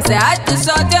 Time say I had to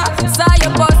shot ya. Saw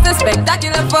your poster,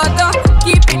 spectacular photo.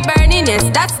 Keep it burning, yes,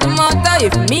 that's the motto.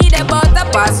 If me the butter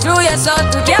pass through your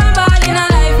shot, to can't ball in a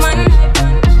life, man.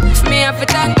 Me have to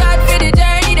thank God for the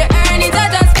journey, the earnings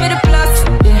are just for the plus.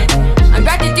 Yeah, and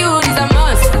gratitude is a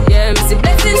must. Yeah, me see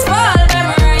blessings fall,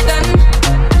 them right on.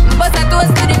 But I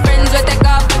toast to the friends we take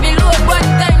off every load. One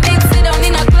time they sit down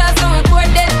in a class and we pour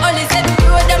them. Only said the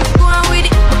road, them go on with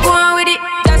it, go on with it.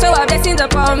 Just show our blessings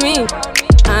upon me,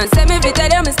 and send me to tell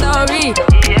them a story.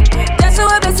 Just show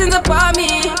our blessings upon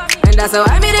me, and that's how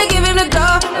I made to give him the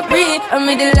glory. I'm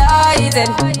in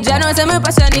delighted. Jah knows I'm a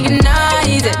passion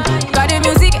ignited. Got the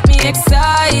music get me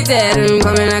excited. I'm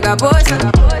coming like a potion.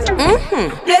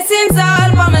 Blessings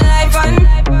all for my life and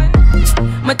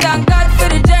my thank God for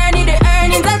the journey, the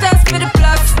earnings are just for the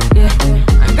plus. Yeah,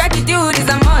 and gratitude is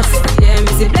a must. Yeah,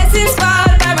 me see blessings fall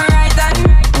by my right hand.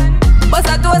 But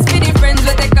I toast for the friends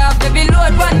we take off every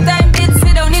load. One time did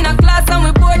sit down in a class and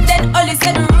we bored dead. Only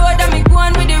said the road and me go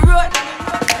on with the road.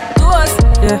 Toast,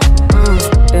 yeah,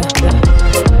 yeah.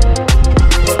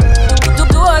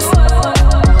 Toast.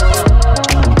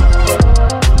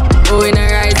 Oh, we na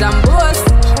rise and boast.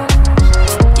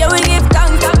 Yeah, we give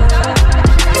thanks.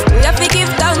 We have to give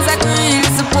thanks like we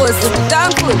really supposed to be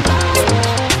thankful.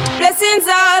 Blessings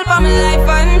all for my life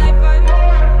and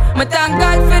my thank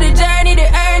God for the journey, the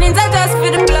earnings are just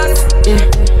for the plus.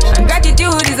 Yeah, and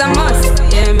gratitude is a must.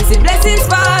 Yeah, me see blessings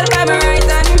fall by my right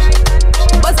hand.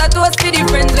 But I toast to the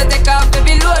friends we take off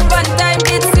every load. One time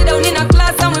did sit down in a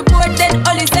class and we bored dead.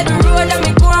 Only said the road and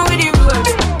me go on with the road.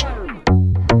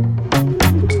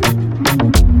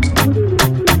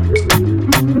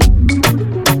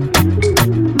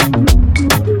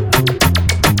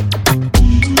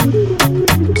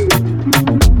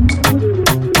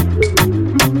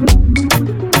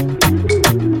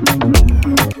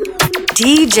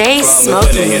 DJ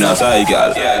Smokey.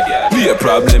 Be a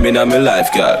problem in my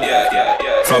life, girl.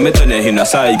 From me turning in a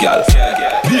side, girl.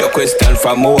 Be a question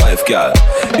from my wife, girl.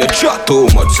 You chat too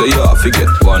much, so you have to get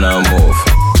one and move.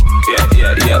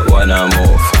 Yeah, one and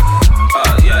move.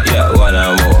 Yeah, one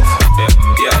and move.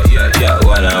 Yeah,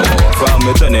 one and move. From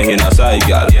me turning in a side,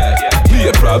 girl. Be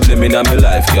a problem in my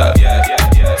life, girl.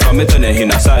 From me turning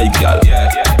in a side, girl.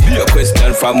 Be a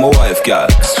question from my wife, girl.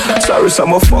 Sorry,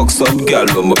 some of fuck some girl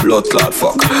with my blood clot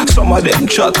fuck. Some of them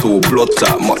chat too blood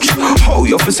clot much. How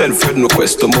you fi send friend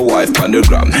request to my wife on the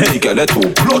gram? Hey girl, that too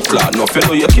blood clot. No, you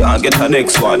know you can't get a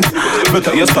next one.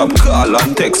 Better you stop call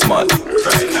and text, man.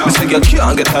 Me say you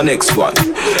can't get a next one.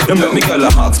 You make me girl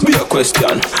ask me a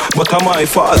question, but I'm my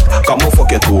fault. Come on,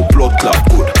 fuck you too blood clot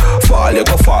good. Fall you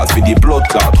go fast with the blood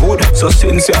clot hood. So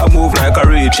since you move like a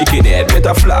real chicken head,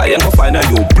 better fly and go find a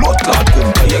new blood clot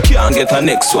good. You can't get a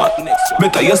next one.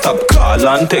 Better you stop call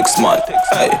and text, man.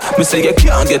 Hey, me say you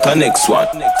can't get a next one.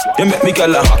 You make me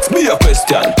girl ask me a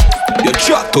question. You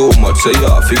chat too much, so you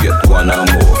have to get one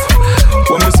and move.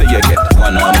 When me say you get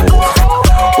one and move,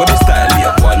 what the style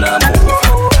you one and move.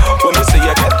 When me say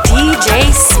you get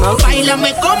DJ Smokey.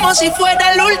 Báilame como si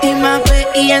fuera la última vez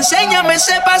y enséñame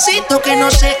ese pasito que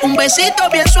no sé, un besito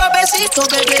bien suavecito,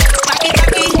 bebé. Taqui,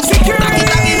 taqui, taqui,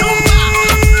 taqui, rumba.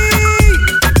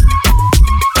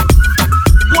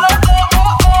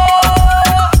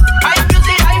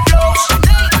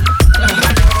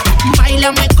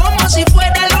 Báilame como si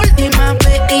fuera la última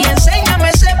vez y enséñame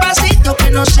ese pasito que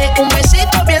no sé, un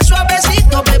besito bien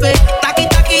suavecito, bebé. Taqui,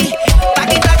 taqui,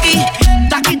 taqui, taqui,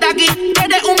 taqui, taqui.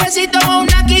 ¿Quieres un besito o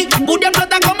un aquí? Booty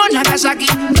explota como Nagasaki.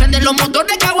 Prende los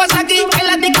motores Kawasaki. En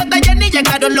la discota Jenny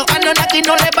llegaron los Anunnaki.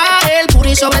 No le baje, el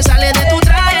puri sobresale de tu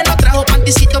traje. No trajo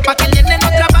panticito pa' que el nene no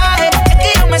trabaje. Es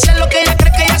que yo me sé lo que ella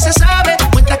cree que ya se sabe.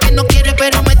 Cuenta que no quiere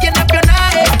pero me tiene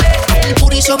espionaje. El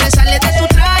puri sobresale de tu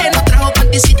traje. No trajo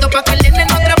panticito pa' que el nene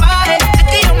no trabaje. Es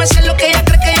que yo me sé lo que ella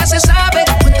cree que ya se sabe.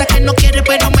 Cuenta que no quiere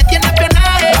pero me tiene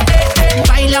espionaje.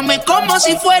 Báilame como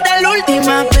si fuera la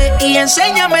última vez y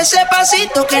enséñame ese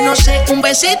pasito que no sé, un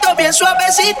besito bien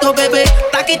suavecito, bebé.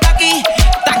 Taqui, taqui,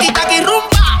 taqui, taqui,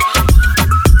 rumba.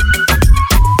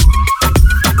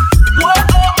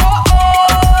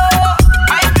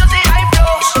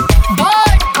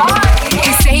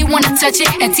 Wanna touch it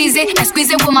and tease it and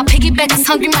squeeze it. With my piggyback is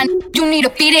hungry, man. You need to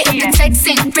feed it. If the text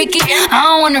ain't freaky, I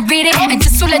don't wanna read it. And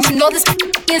just to let you know, this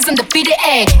is undefeated.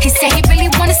 Ay, he said he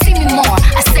really wanna see me more.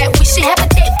 I said we should have a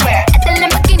date where at the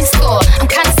Lamborghini store.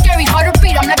 I'm kinda scary, hard to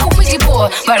read. I'm like a Ouija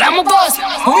board, but I'm a boss.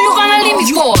 Who you gonna leave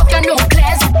me for? Got no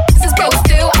class, this is broke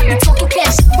still. I be talking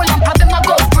cash while I'm popping my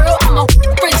gold grill. I'm a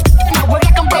rich, and I work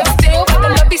like I'm broke still. But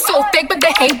the love be so fake, but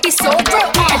the hate be so real.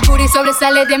 El booty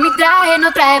sobresale de mi traje,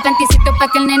 no traje panticito. esto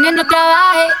pa' que el nene no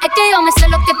trabaje. Es que yo me sé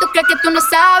lo que tú crees que tú no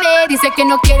sabes. Dice que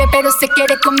no quiere, pero se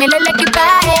quiere comer el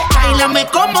equipaje. Báilame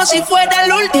como si fuera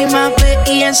la última vez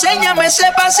y enséñame ese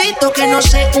pasito que no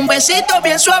sé, un besito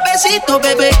bien suavecito,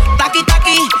 bebé. Taqui,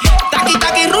 taqui, taqui,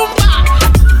 taqui, rumba.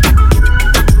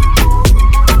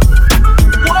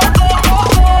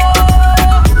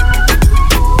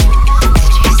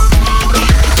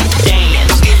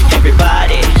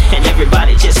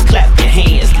 Everybody just clap your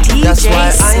hands. That's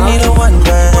why I need a one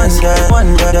dance.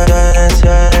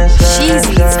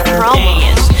 Sheezy's dance.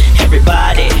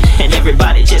 Everybody, and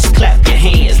everybody just clap your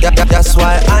hands. That's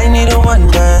why I need a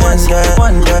one dance.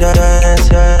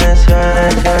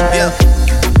 Yeah.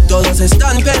 Todos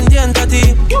están pendientes a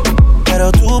ti,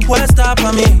 pero tú puesta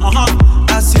pa' mí,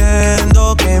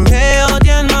 haciendo que me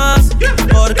odien más,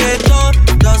 porque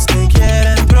todos te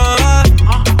quieren probar.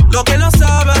 Lo que no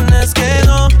saben es que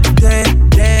no te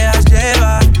dejas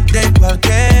llevar de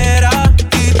cualquiera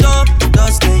y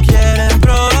todos te quieren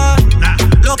probar.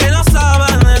 Lo que no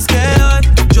saben es que hoy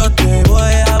yo te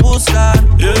voy a buscar.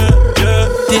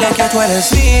 Dile que tú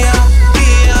eres mía,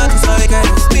 mía, tú sabes que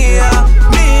eres mía,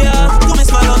 mía. Tú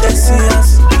misma lo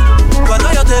decías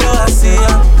cuando yo te lo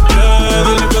hacía.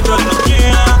 Dile que tú eres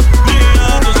mía,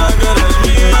 mía, tú sabes que eres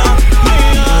mía,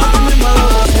 mía. Tú misma lo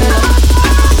decías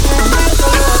cuando yo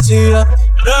te lo hacía.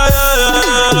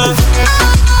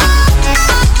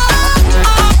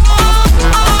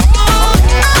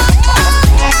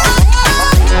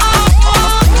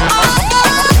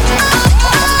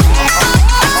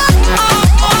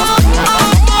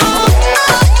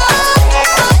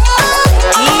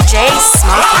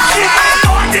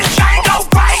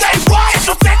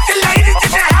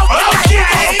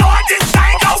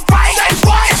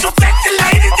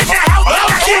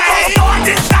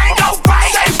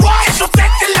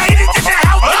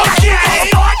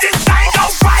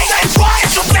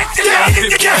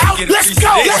 Let's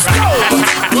go!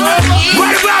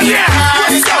 Right about now,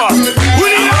 let's go! We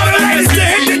need all the ladies to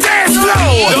hit the dance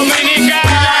floor.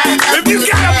 Dominicana, if you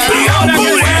got a big old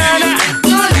booty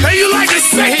and you like to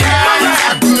say it,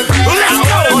 let's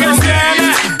go!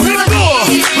 Big boy,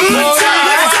 let's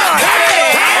go!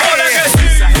 Ahora que sí,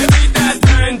 esa jevita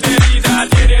está enterita,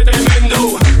 tiene tremendo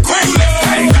culo.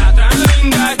 Está tan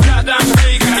linda, está tan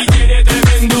rica y tiene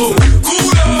tremendo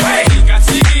culo. Rica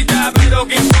chiquita, pero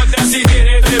que importa si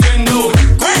tiene tremendo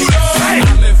culo.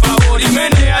 Hazme favor y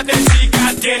menéate,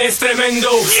 chica, tienes tremendo.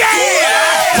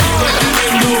 Yeah!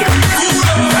 Tremendo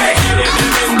culo. Tiene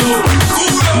tremendo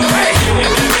culo. Tiene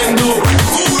tremendo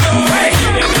culo.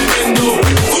 Tiene tremendo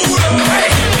culo.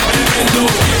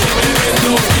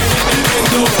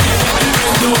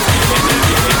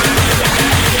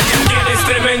 Tienes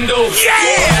tremendo.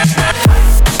 Yeah!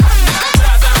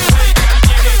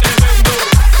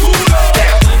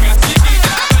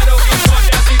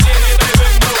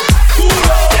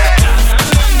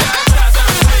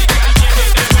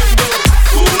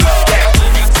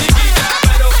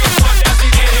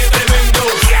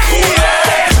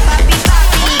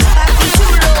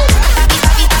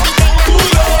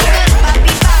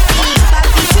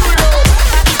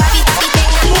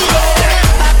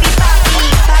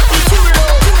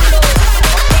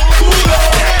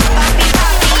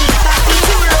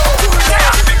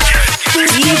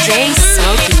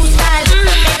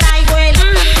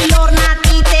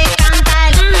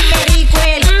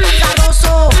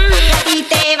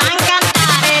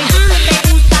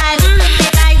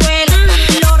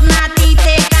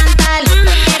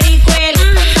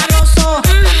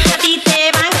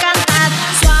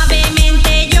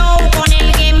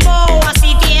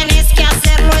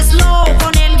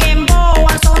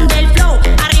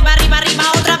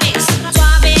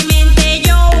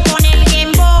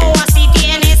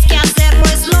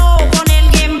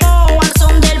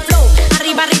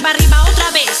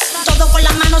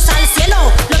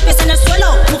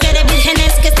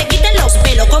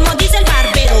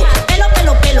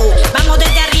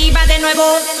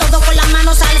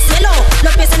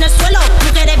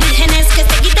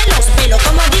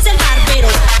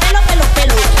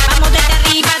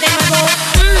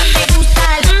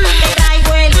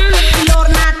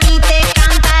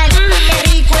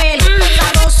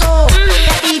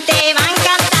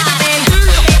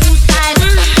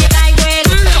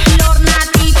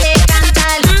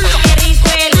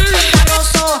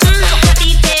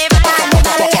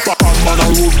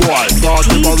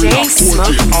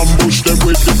 Ambush them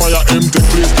with the fire, empty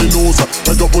place the nose.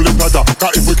 Make a bullet better,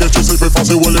 cause if we catch you sleeping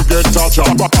fast, you will get touched.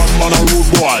 Man a rude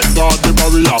boy, guard the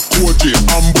barrier, coach it.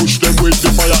 Ambush them with the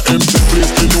fire, empty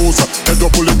place the nose. Make a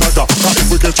bullet better, cause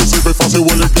if we catch you sleeping fast, you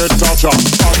will get touched.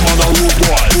 Man a rude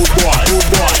boy, rude boy, rude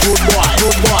boy, rude boy,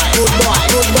 rude boy, rude boy.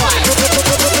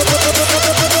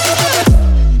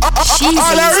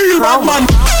 bad man.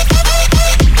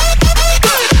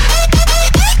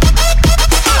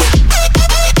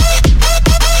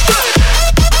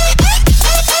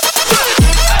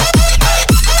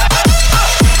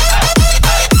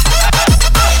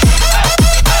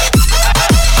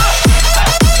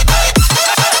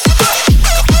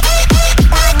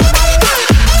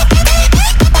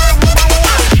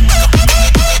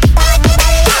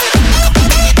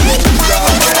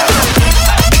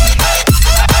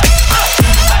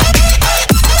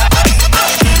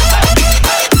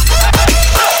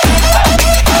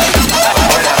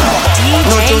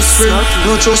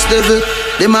 No trust devil,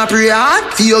 them a pray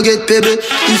hard for you get pebble.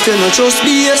 If you no trust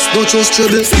BS, no trust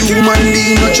trouble. Human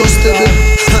being no trust devil.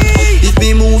 If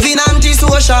me moving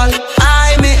anti-social,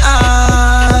 I may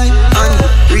I. And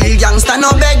real gangsta no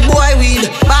beg boy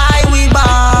weed, buy we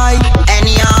buy.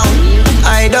 Anyhow,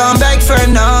 I don't beg for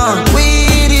no.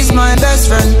 Weed is my best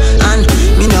friend, and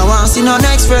me no want see no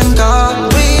next friend. Cause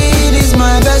weed is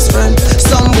my best friend.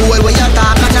 Some boy when you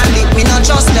talk and I lick, me no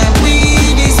trust them.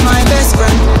 Weed is my best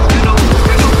friend.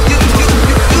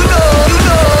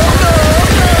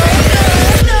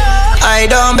 I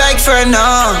don't beg for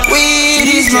no. Weed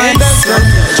is my best friend.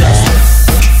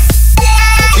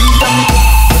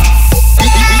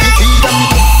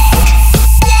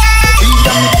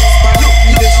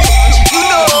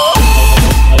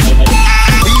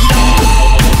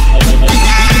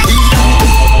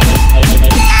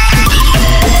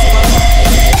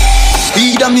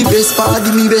 Me best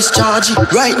party, me best charge.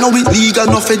 Right now it legal,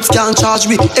 no feds can't charge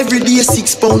me. Every day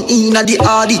 £6 in a the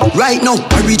hardy. Right now,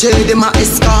 I reject them a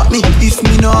escort me. If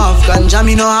me no have ganja,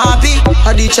 me no happy.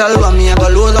 I the chalwa me I go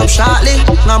load up shortly.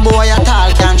 No boy at all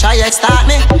can try extort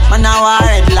me. Man now I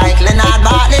red like Leonard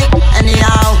Bartley.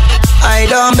 Anyhow,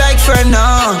 I don't beg for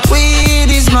no.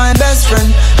 Weed is my best friend,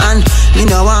 and me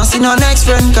no want see no next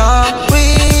friend. Cause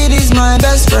weed is my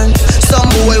best friend.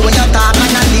 Some boy when you talk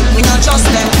and I lick, me no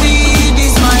trust them. Weed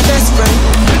is my best friend.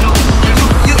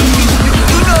 You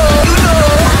know.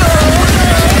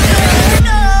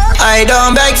 I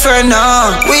don't beg for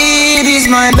no. Weed is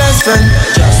my best friend.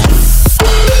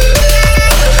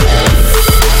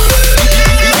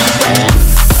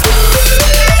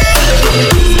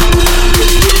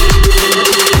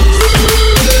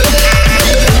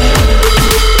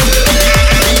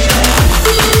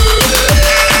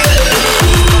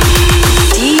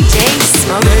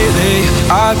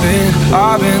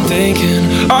 I've been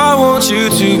thinking, I want you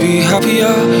to be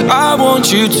happier. I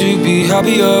want you to be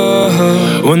happier.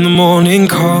 When the morning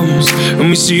comes and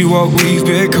we see what we've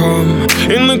become.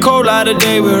 In the cold light of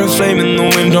day, we're a flame in the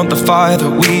wind, not the fire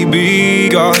that we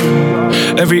begun.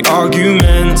 Every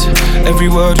argument, every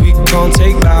word we can't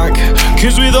take back.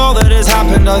 Cause with all that has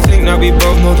happened, I think that we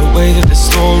both know the way that the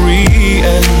story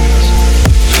ends.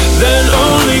 Then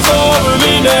only for a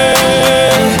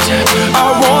minute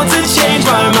I want to change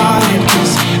my mind,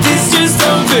 cause this just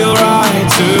don't feel right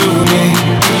to me.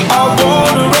 I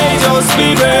wanna raise your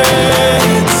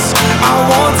spirits, I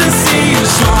want to see you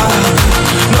smile.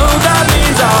 No, that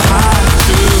means I'll have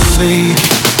to leave.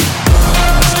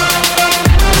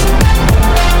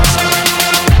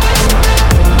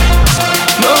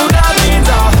 No, that means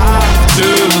I'll have to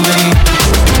leave.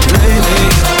 Lately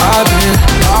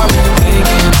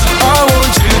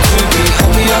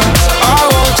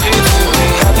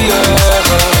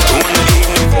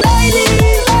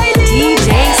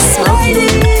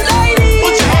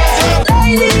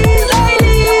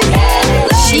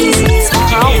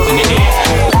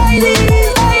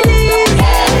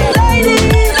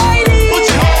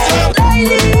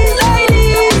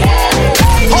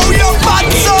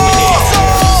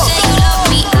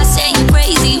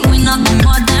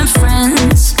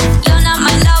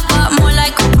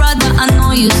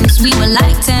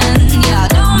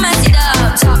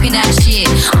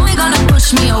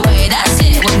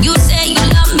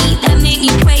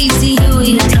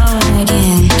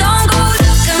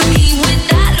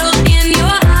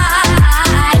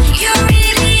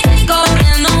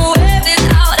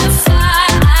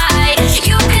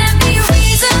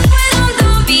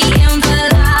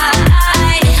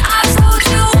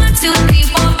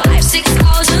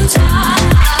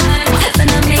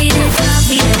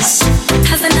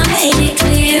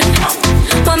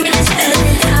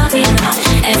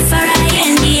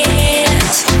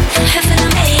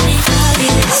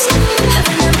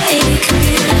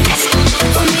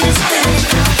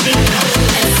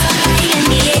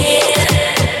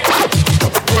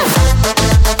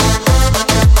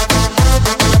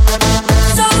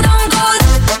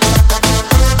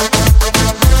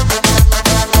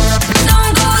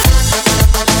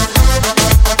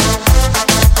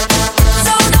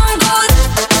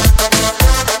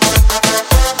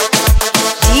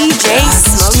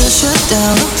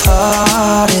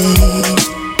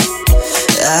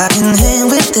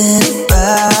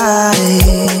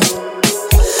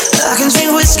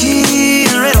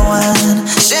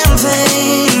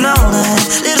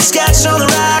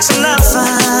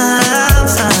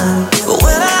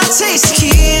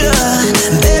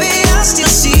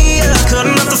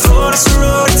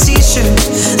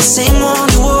the same one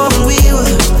we wore when we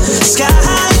were sky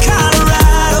high in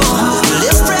Colorado.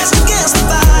 Lips pressed against the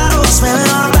bottle, smelling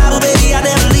on a Bible, baby, I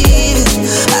never leave it.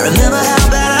 I remember how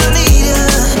bad I need you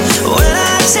when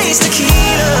I taste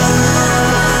tequila.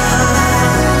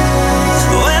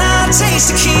 When I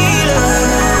taste tequila.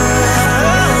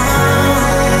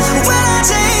 When I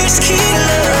taste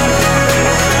tequila.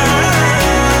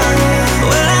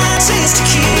 When I taste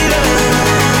tequila.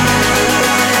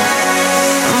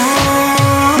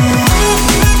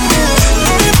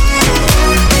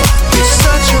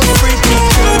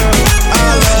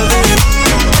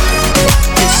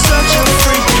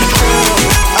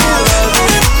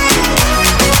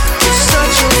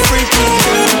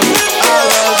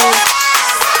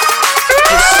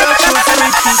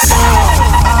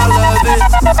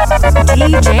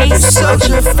 DJ such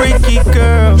a freaky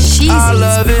girl. I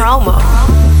love it. Promo.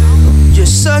 You're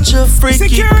such a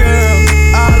freaky girl.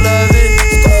 I love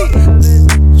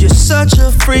it. You're such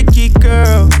a freaky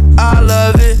girl. I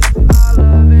love it.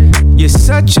 You're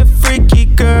such a freaky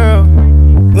girl.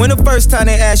 When the first time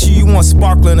they asked you want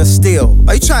sparkling or still?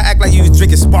 Are you trying to act like you was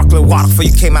drinking sparkling water before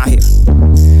you came out here?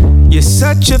 You're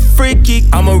such a freaky.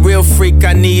 I'm a real freak,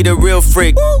 I need a real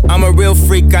freak. I'm a real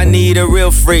freak, I need a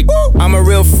real freak. I'm a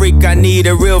real freak, I need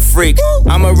a real freak.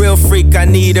 I'm a real freak, I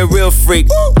need a real freak.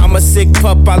 I'm a sick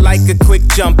pup, I like a quick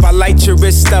jump. I light your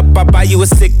wrist up, I buy you a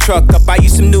sick truck. I buy you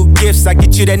some new gifts, I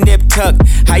get you that nip tuck.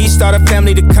 How you start a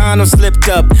family, the condom slipped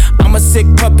up. I'm a sick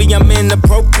puppy, I'm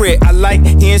inappropriate. I like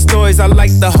hearing stories, I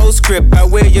like the whole script. I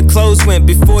wear your clothes went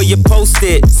before you post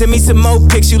it. Send me some more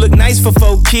pics, you look nice for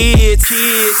 4 kids.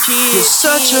 You're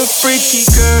such a freaky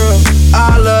girl,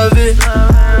 I love it.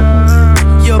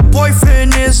 Your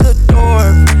boyfriend is a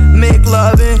dork, make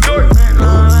loving.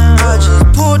 I just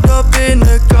pulled up in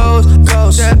the ghost,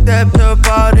 stepped up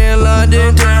out in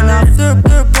London. Then I flipped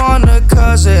up on a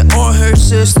cousin or her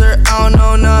sister, I don't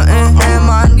know nothing. And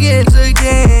my kids are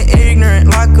getting ignorant,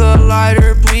 like a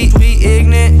lighter, please be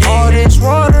ignorant. All this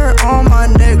water on my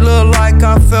neck look like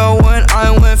I fell when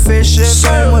I went fishing.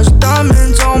 So much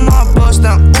diamonds on my bust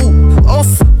now, ooh,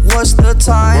 oof, what's the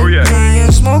time? Me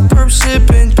and smoke, perp,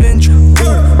 sippin', binge, ooh,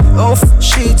 oof,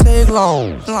 she take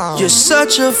long. You're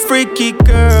such a freaky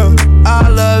girl, I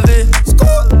love it.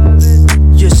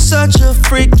 You're such a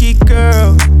freaky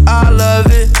girl, I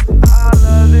love it. I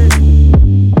love it.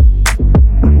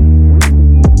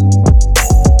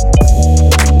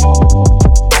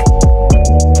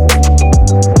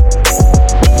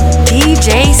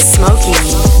 DJ Smokey.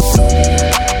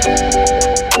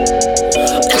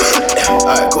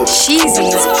 Alright, cool.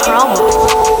 Cheesy's promo.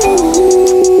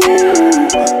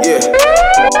 Yeah.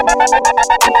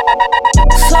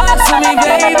 Talk to me,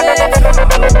 baby.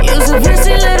 You's a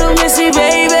pretty little missy,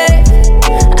 baby.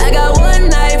 I got one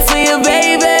night for you,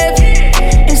 baby.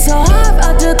 It's so hot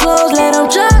out the clothes, let them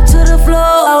drop to the floor.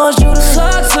 I want you to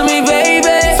talk to me,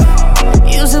 baby.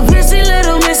 You's a pretty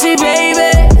little missy,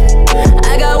 baby.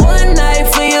 I got one night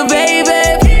for you,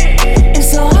 baby.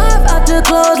 It's so hot out the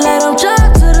clothes, let them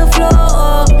drop to the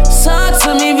floor. Talk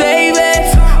to me,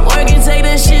 baby. Work and take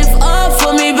the shift off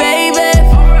for me, baby.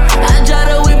 I try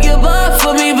to whip your butt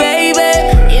for me, baby.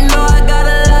 You know I got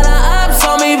a lot of ops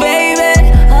on me, baby.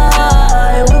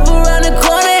 I whip around the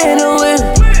corner in a whip.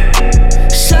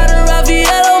 Shot a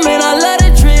Raffaello, man, I let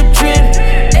it drip, drip.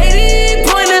 80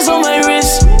 pointers on my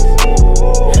wrist.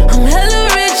 I'm hella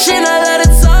rich and I let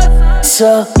it talk.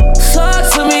 So, talk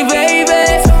to me,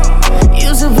 baby.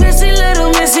 You's a pretty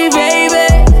little missy, baby.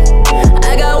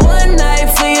 I got one night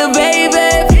for you, baby.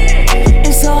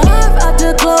 It's so hot out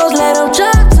the clothes, let them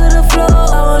drop to the floor.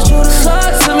 I want you to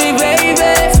talk to me,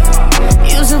 baby.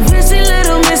 You's a pretty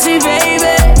little missy,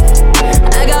 baby.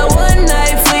 I got one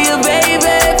night for you,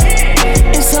 baby.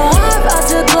 It's so hot out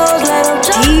the clothes, let them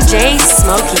drop. DJ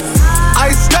Smokey.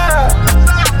 I style,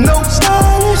 no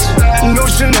stylish, no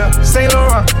Chanel, Saint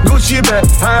Laurent, Gucci bag,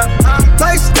 huh?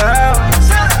 Lifestyle,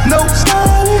 no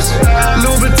stylish,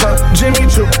 Louis Vuitton, Jimmy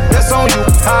Choo, that's on you,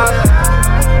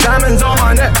 huh? Diamonds on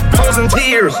my neck, frozen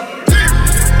tears,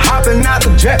 hopping out the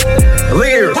jet,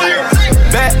 leers,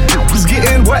 that was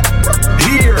getting wet,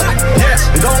 here, yes,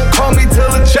 don't call me till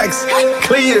the checks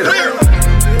clear.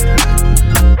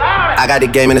 I got the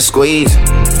game in a squeeze.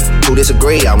 Who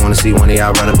disagree? I wanna see one of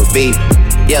y'all run up a beat.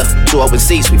 Yeah, 2 open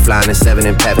seats, we flying in 7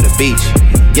 and Pat for the beach.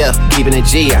 Yeah, keeping it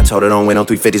G, I told her don't win on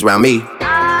 350s round me.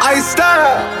 I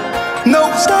style,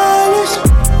 no stylish,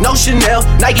 no Chanel,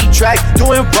 Nike track,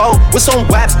 doing roll with some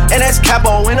waps, and that's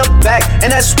capo in the back,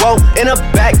 and that's swole in the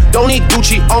back. Don't need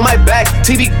Gucci on my back,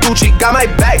 TV Gucci got my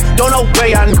back. Don't know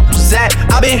where I know that.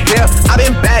 I been here, I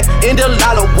been back, in the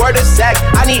lala, word of Zach.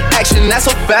 I need action, that's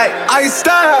a fact. I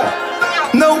style,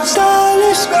 No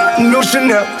stylish, no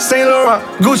Chanel, Saint Laurent,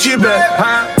 Gucci bag,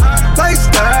 high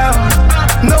lifestyle.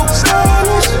 No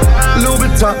stylish, Louis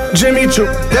Vuitton, Jimmy Choo,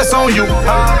 that's on you.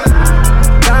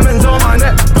 Diamonds on my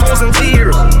neck, pulls and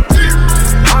tears.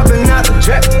 Hopping out the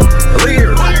jet,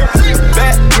 leers.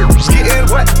 Back here, getting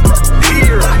wet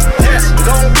here. Yes,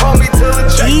 don't call me till the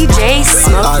check. DJ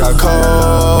Smokey. I got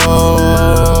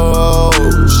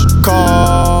coach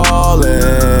calling.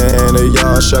 The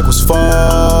young check was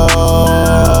fall.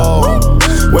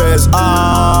 Where's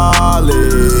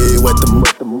Ollie with the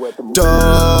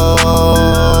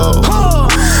dough?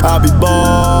 I be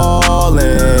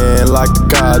ballin' like the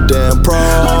goddamn pro.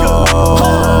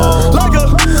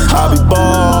 I be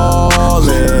ballin'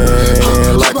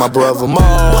 like my brother Mo.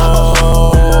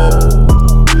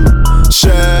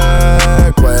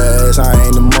 Shaq West, I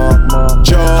ain't the Mark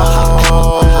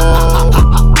Joe.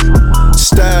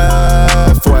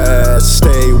 Steph West,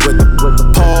 stay with the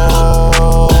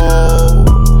pole.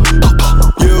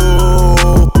 You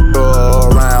go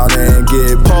around and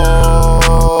get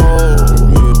pole.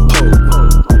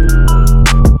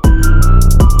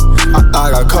 I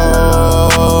got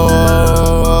coach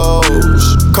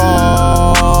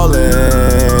calling.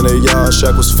 The young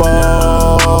Shaq was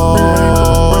fall.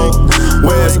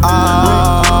 Where's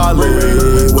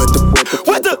Ollie with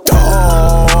the dog?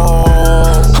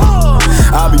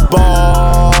 I be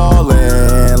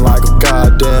ballin' like a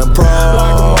goddamn pro.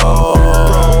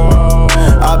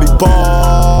 I be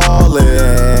ballin'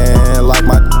 like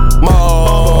my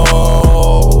Mo.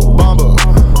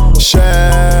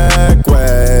 Shaq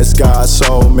West got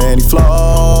so many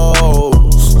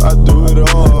flows. I do it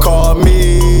all. Call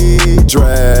me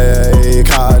Drake.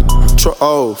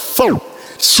 Oh, phone.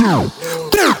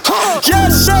 Yeah,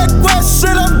 Shaq West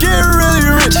said I'm getting really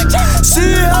rich.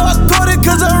 See how I caught it,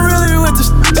 cause I'm really with this.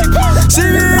 See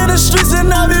me in the streets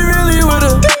and I be really with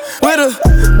a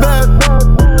bad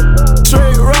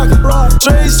straight rocket.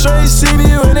 Straight see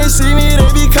me when they see me,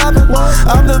 they be copping.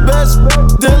 I'm the best,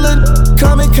 Dylan,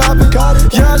 come and cop it.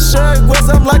 Yeah, Shaq West,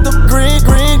 I'm like the green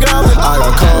goblin. I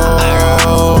got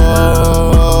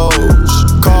coach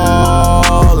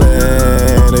calling.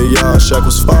 The young Shaq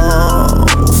was phone.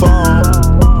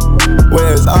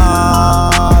 Where's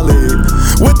Ollie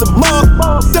with the mother?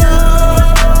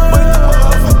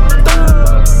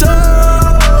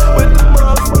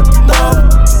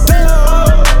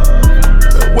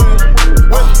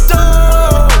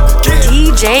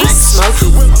 DJ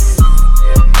Smokey.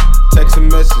 Text a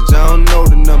message, I don't know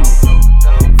the number.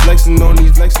 Flexing on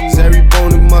these flexings, every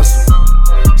bone and muscle.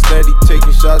 Steady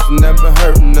taking shots, never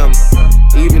hurting them.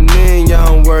 Even then, y'all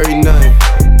don't worry nothing.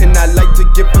 And I like to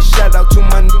give a shout out to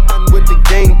my new man with the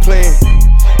game plan.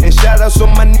 And shout out to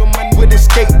my new man with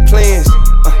escape plans.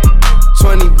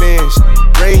 20 bands,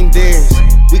 rain dance.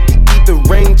 We can either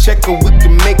rain check or we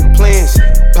can make plans.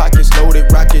 Pockets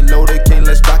loaded, rocket loaded, can't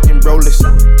let's rock and roll this.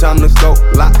 Time to go,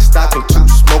 lock, stock, and two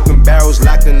smoking barrels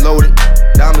locked and loaded.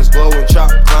 Diamonds glowing,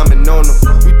 chop, climbing on them.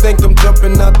 You think I'm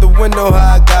jumping out the window,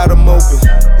 how I got them open.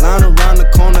 Line around the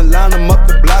corner, line them up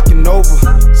the block and over.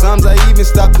 Sometimes I even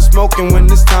stop the smoking when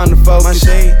it's time to focus. My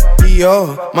shade,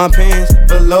 Dior, my pants,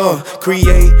 velour.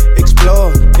 Create,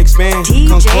 explore, expand,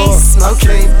 DJ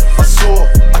Smokey. I saw,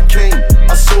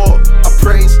 I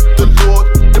praise the Lord,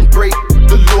 then break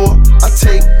the law. I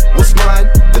take what's mine,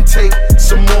 then take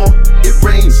some more. It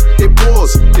rains, it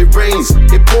pours, it rains,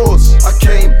 it pours. I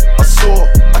saw,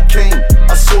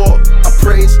 I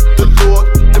praise the Lord,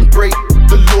 then break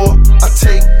the law. I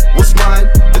take what's mine,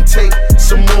 then take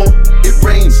some more. It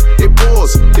rains, it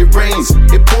pours, it rains,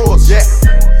 it pours. Yeah,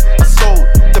 I sold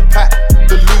the pack,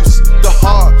 the loose, the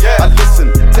hard. Yeah, I listen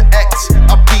to X,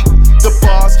 I beat the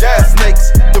bars. Yeah, the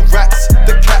snakes, the rats,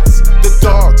 the cats, the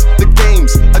dogs, the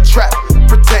games, a trap,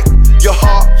 protect your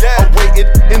heart. Yeah, I waited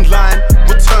in line,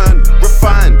 return,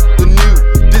 refine the new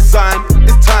design.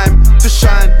 It's time to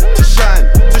shine, to shine,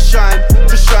 to shine,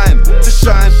 to shine, to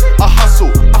shine. I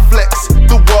hustle, I flex,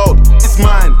 the world is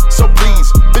mine. So please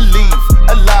believe,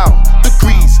 allow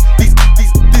degrees. These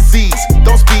disease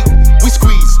don't speak, we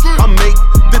squeeze. I make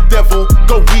the devil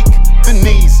go weak, the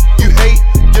knees. You hate,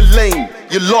 you're lame,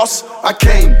 you lost. I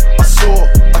came, I saw,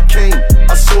 I came,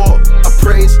 I saw. I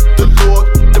praise the Lord,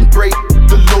 then break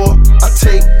the law. I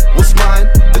take what's mine,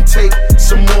 then take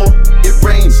some more. It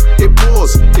rains, it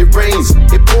pours, it rains,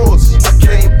 it pours. I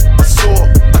came, I saw,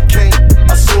 I came,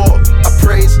 I saw. I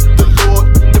praise the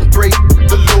Lord, then break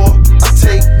the law. I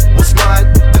take what's mine,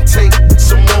 then take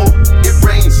some more. It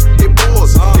rains, it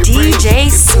pours, it rains. DJ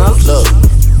Smokey. Look,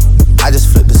 I just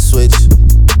flipped the switch.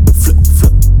 Flip.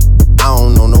 I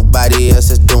don't know nobody else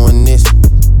that's doing this.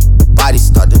 Body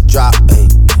start to drop, ayy,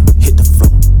 hit the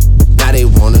floor. Now they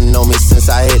wanna know me since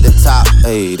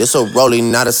this a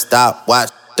rolling, not a stop. Watch,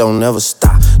 don't never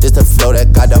stop. This the flow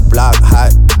that got the block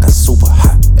hot, that's super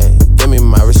hot. Ay, give me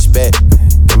my respect,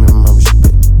 give me my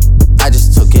respect. I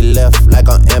just took it left like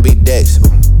on ambidex.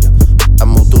 I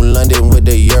moved through London with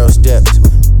the Euro steps.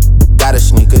 Got a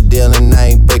sneaker deal and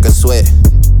I ain't break a sweat.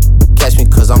 Catch me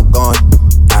cause I'm gone,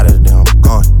 out of there I'm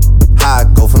gone. How I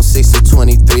go from 6 to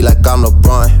 23 like I'm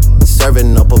LeBron.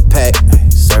 Serving up a pack,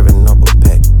 serving up a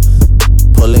pack.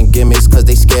 Pulling gimmicks cause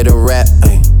they scared to rap.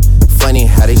 Ay. Funny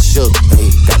how they shook, ay,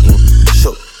 got me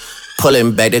shook.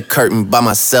 Pulling back the curtain by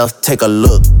myself, take a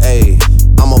look. Ay.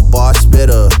 I'm a bar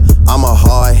spitter, I'm a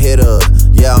hard hitter.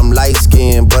 Yeah, I'm light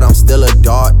skinned, but I'm still a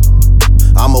dart.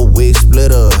 I'm a wig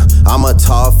splitter, I'm a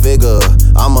tall figure.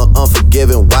 I'm a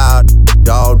unforgiving wild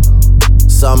dog.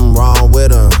 Something wrong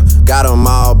with him, got him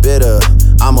all bitter.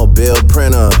 I'm a bill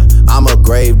printer, I'm a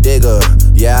grave digger.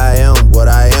 Yeah, I am what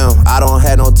I am. I don't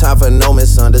have no time for no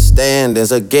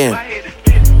misunderstandings again.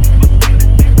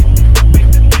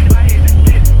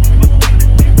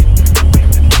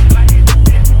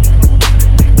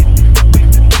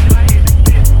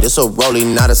 This a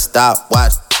rolling, not a stop.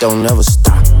 Watch, don't never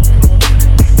stop.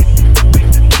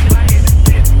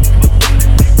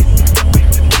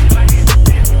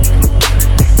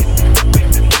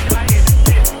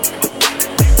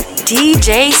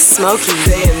 DJ Smokey.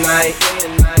 Day and night,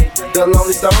 the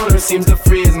lonely stoner seems to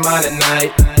free his mind at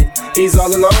night. He's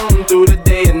all alone through the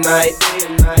day and night.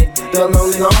 The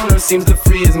lonely loner seems to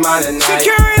free his mind at night.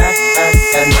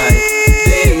 At night,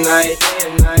 day and night.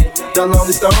 The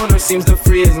lonely stoner seems to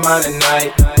free his mind at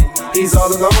night. He's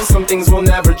all alone, some things will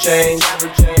never change.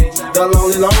 The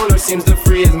lonely loner seems to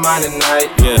free his mind at night.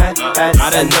 Yeah,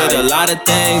 I done did a lot of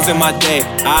things in my day.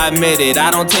 I admit it,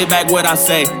 I don't take back what I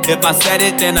say. If I said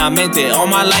it, then I meant it. All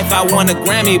my life I won a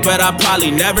Grammy, but I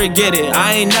probably never get it.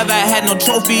 I ain't never had no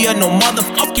trophy or no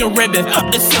motherfucking ribbon.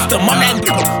 Fuck the system, I'm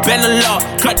that bend the law,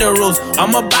 cut the rules.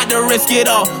 I'm about to risk it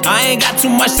all, I ain't got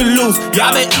too much to lose.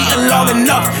 Y'all been eating long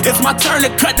enough, it's my turn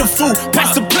to cut the food.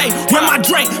 Pass the plate, with my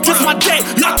drink, just my day.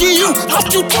 Lucky you, fuck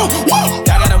you too. Woo!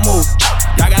 Y'all gotta move,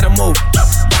 y'all gotta move,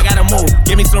 y'all gotta move.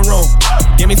 Give me some room,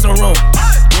 give me some room.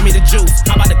 Give me the juice,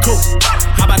 how about the coupe?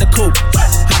 How about the coupe?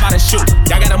 How about the shoot?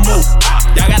 Y'all gotta move,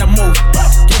 y'all gotta move.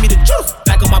 Give me the juice.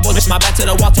 Back on my bullets, my back to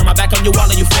the wall, turn my back on you all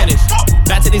and you finish.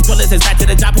 Back to these bullets, it's back to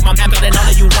the job, put my map out and all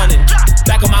of you running.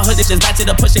 Back on my hood, it's just back to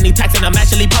the pushing, these taxing, I'm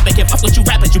actually pumping. Can't fuck with you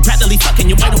rappers, you practically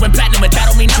sucking. You might have went platinum, but that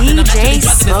don't mean nothing. I'm actually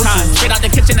drugging this time. Straight out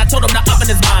the kitchen, I told him the oven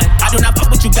is mine. I do not fuck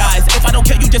with you guys. If I don't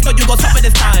kill you, just know you gon' suffer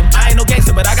this time. I ain't no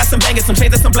gangster, but I got some bangers, some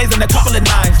chains and some blazing, a couple of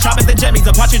nines. Choppers and jimmies,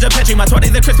 a partridge, a petri, my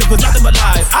 20s and Christmas was nothing but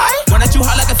lies. Run at you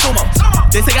hard like a sumo.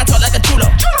 They say I talk like a chulo.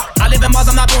 I live in Mars,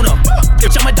 I'm not Bruno.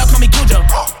 If you're my dog, call me Cujo.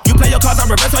 You play your cards, I'm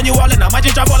reverse on you all, and I might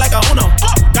just drop all like a Uno.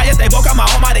 Calles de boca, my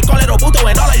home, they call it Obuto,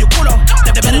 and all of you culo.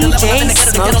 They're better than level 11, they get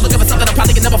it together, looking for something I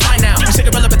probably can never find now. You shake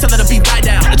it relevant, tell her to beat die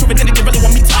down. The truth is, niggas really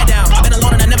want me tied down. I've been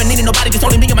alone and I never needed nobody, just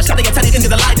only me and my shot, they get tell these niggas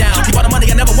to lie down. Keep all the money,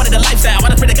 I never wanted a lifestyle. I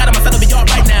just pray to God and myself to be all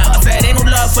right now. I said, ain't no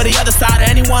love for the other side or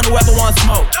anyone who ever wants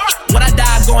smoke. When I die,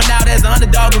 I'm going out as an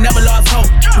underdog who never lost hope.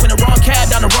 You in the wrong cab,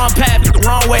 down the wrong path, the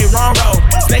wrong way, wrong road.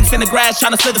 Snakes in the grass,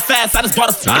 trying to slither fast. I just bought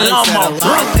a lawnmower. A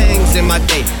lot of things in my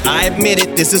day, I admit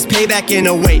it, this is payback in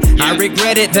a way. I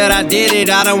regret it that I did it.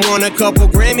 I done won a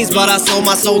couple Grammys, but I sold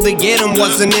my soul to get them.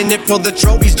 Wasn't in it for the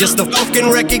trophies, just the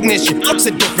fucking recognition. What's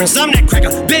the difference? I'm that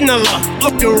cracker, been the law,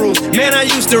 up the rules. Man, I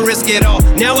used to risk it all.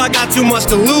 Now I got too much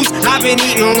to lose. I've been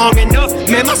eating long enough.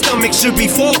 Man, my stomach should be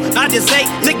full. I just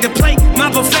ate, lick the plate, my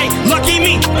buffet. Lucky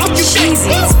me, fuck you shit.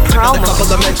 I got a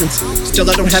couple of mentions, still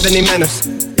I don't have any manners.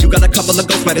 You got a couple of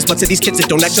ghostwriters, but to these kids it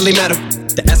don't actually matter.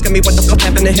 They're asking me what the fuck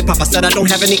happened to hip-hop. I said I don't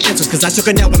have any answers, cause I took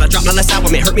a L when I dropped my last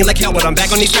album. It hurt me like hell, but I'm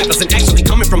back on these rappers. And actually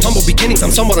coming from humble beginnings,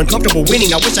 I'm somewhat uncomfortable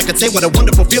winning. I wish I could say what a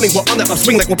wonderful feeling. We're on the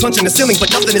upswing like we're punching the ceiling,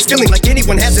 but nothing is feeling like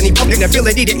anyone has any pumping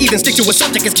ability to even stick to a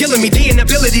subject. It's killing me, the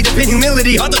inability to pin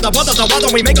humility. Other the why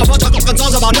don't we make a bunch of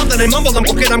songs about nothing and mumble them?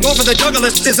 Okay, I'm going for the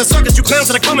jugglers. There's a circus, you clowns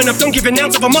that are coming up. Don't give an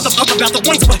ounce of a motherfucker about the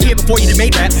ones that were here before you that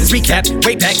made rap. Let's recap,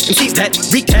 way back, and seize that.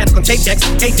 Recap on tape decks,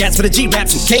 8 dats for the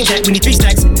G-raps. And came that, we need 3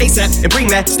 stacks, ASAP, and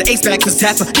bring that. It's the ace back. Cause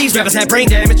tats, these rappers have brain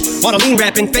damage. All the lean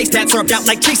rapping, face tats served out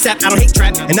like tree sap. I don't hate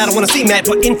trap, and I don't wanna see mad,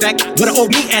 but in fact, what I owe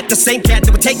me at the same cat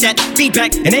that would take that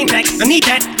feedback and aim back. I need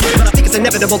that, but I think it's it's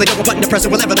inevitable. They know what button to press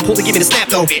or whatever to pull to give me the snap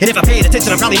though. And if I paid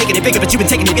attention, I'm probably making it bigger, but you've been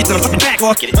taking it into I'm fucking back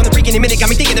off. On the freaking minute, got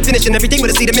me thinking of finishing everything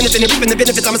with a seed of minutes and reaping the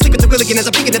benefits. I'm asleep with the will again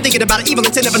as I'm thinking and thinking about an evil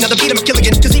intent of another beat. I'm a kill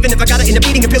again. Cause even if I got it in a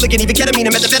beating, a pill again, even ketamine,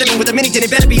 a methamphetamine with a mini, then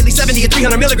it better be at least 70 or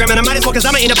 300 milligram. And I might as well, cause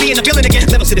I'ma end up being a villain again.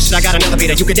 Levels to this shit, I got an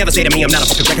elevator. You could never say to me, I'm not a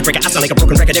fucking record breaker. I sound like a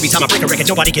broken record every time I break a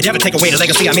record. Nobody could ever take away the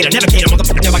legacy I made. A navigator,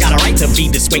 motherfucker, never got a right to be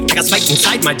this way. I got spikes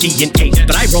inside my DNA,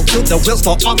 but I roll till the wheels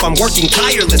fall off. I'm working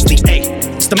tirelessly. Hey,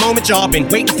 it's the moment y'all been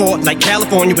waiting for, like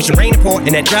California, wishing rain to pour,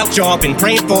 and that drought y'all been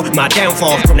praying for. My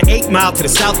downfall from the 8 Mile to the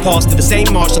South Pass to the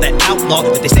same march to that outlaw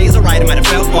that they say is alright. I might have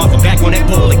fell off, but back on that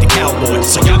bull like the cowboy.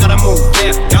 So y'all gotta move,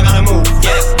 yeah, y'all gotta move,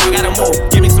 yeah, y'all gotta move.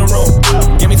 Give me some room,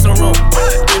 give me some room,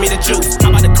 give me the juice. How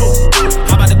about the coupe?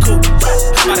 How about the coupe?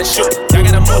 How about the shoot? Y'all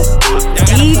gotta move.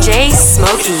 DJ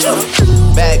Smokey.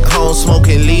 Back home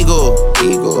smoking legal.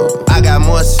 I got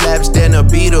more slaps than the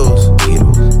Beatles.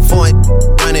 Foreign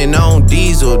running on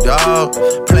diesel, dawg.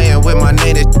 Playing with my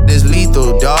name, this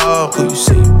lethal, dawg. Who you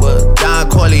say you was? Don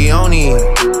Corleone.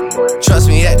 Trust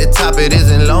me, at the top it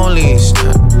isn't lonely.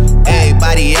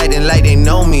 Everybody acting like they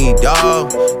know me,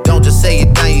 dawg. Don't just say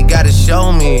it down, you gotta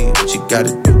show me what you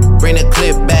gotta do. Bring the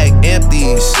clip back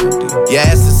empty. You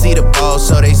asked to see the ball,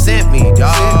 so they sent me,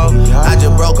 dawg. I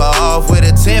just broke her off with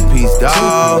a 10-piece,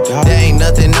 dawg. There ain't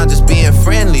nothing, I'm just being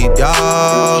friendly,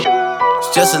 dawg.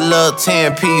 It's just a little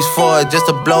 10-piece for it, just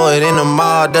to blow it in the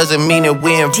mall. Doesn't mean that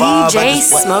we involved. DJ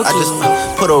Smokey. I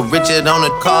just put a Richard on the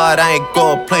card. I ain't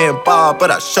going playing ball, but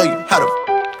I'll show you how to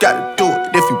gotta do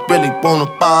it. If you really wanna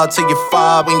ball till you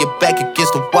fall when you're back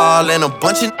against the wall, and a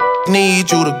bunch of need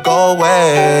you to go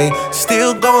away.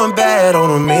 Still going bad on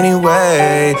them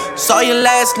anyway. Saw you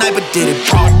last night but did it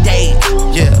broad day.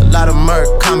 Yeah, a lot of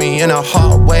murk caught me in a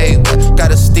hard way. Got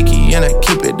a sticky and I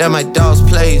keep it at my dog's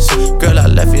place. Girl, I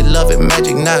left you love it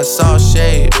magic, not it's all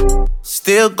shade.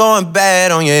 Still going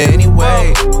bad on you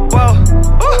anyway. Whoa,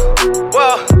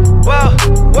 whoa, whoa,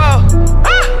 whoa.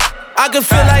 I can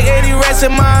feel like 80 rats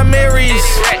in my Marys.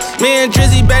 Me and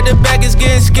Drizzy back to back, it's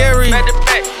getting scary.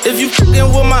 If you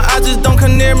fucking with my eyes, just don't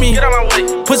come near me.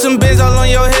 Put some bins all on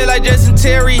your head like Justin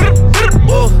Terry.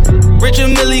 Whoa. Richard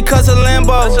Millie cuss a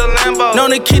Lambo.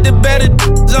 Known to keep the better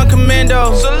on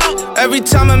commando. Every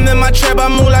time I'm in my trap, I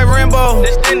move like Rambo.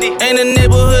 Ain't a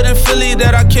neighborhood in Philly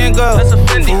that I can't go.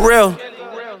 For real.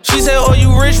 She said, oh,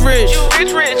 you rich.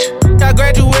 I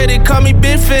graduated, call me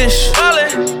Big Fish.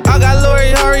 I got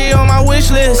Lori Hurry on my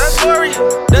wish list.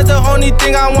 That's the only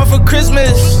thing I want for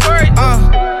Christmas.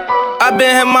 I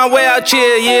been had my way out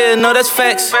here, yeah, no, that's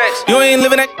facts. You ain't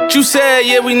living that you said,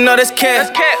 yeah, we know that's cat.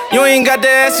 You ain't got the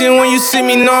ass in when you see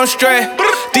me, no, I'm straight.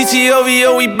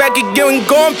 DTOVO, we back again, we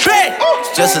going back.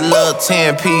 It's just a little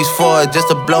 10-piece for it, just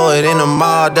to blow it in the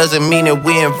mall. Doesn't mean that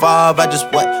we involved. I just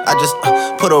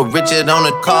put a Richard on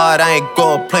the card. I ain't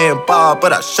going playing ball,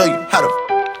 but I'll show you how to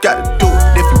gotta do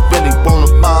it. If you really wanna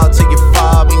ball till you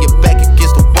fall when you're back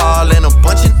against the wall, and a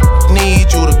bunch of need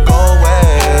you to go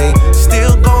away.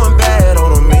 Still going bad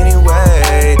on them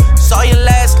anyway. Saw you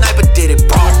last night but did it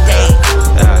broad day.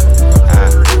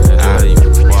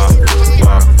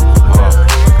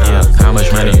 How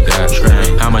much money you got?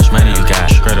 How much money you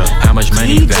got? How much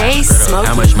money you got?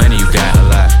 How much money you got? A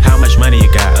lot. How much money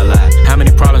you got? A lot. How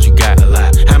many problems you got? A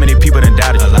lot. How many people done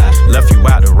doubted you? A lot. Left you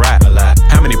out to rot? A lot.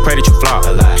 How many pray that you flop?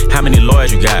 A lot. How many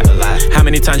lawyers you got? A lot. How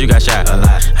many times you got shot? A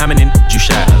lot. How many you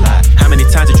shot? A lot. How many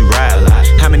times did you ride? A lot.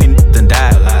 How many done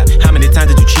died? A lot. How many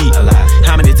times did you cheat? A lot.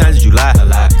 How many times did you lie? A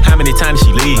lot. How many times did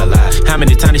she leave? A lot. How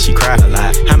many times did she cry? A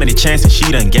lot. How many chances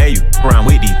she done gave you? Around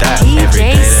with these thighs. Every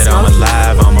day that I'm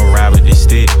alive, I'ma ride with this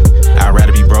stick. I'd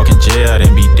rather be broke in jail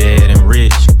than be dead and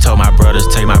rich. Told my brothers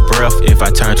take my breath if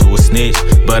I turn to a snitch.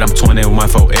 But I'm 21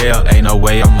 for L, ain't no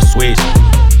way I'ma switch.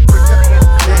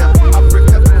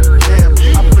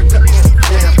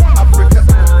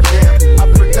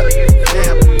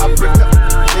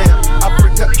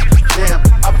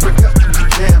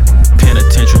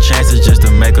 Penitentiary chances just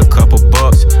to make a couple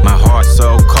bucks. My heart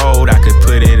so cold I could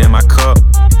put it in my cup.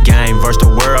 Game versus the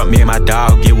world, me and my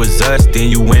dog, it was us. Then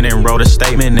you went and wrote a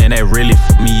statement and that really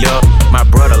f***ed me up. My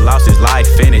brother lost his life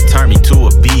and it turned me to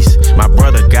a beast. My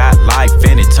brother got life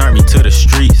and it turned me to the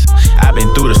streets. I've been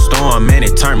through the storm and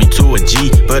it turned me to a G.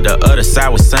 But the other side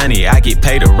was sunny, I get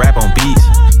paid to rap on beats.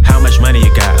 How much money you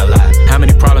got? A lot. How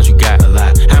many problems you got? A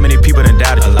lot. How many people done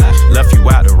doubted you? A lot. Left you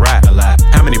out to rot? A lot.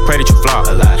 How many pray that you flop?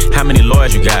 A lot. How many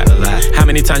lawyers you got? A lot. How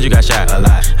many times you got shot? A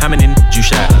lot. How many you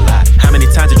shot? A lot. How many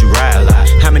times did you ride? A lot.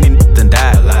 How many done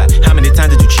died? A lot. How many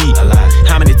times did you cheat? A lot.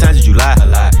 How many times did you lie? A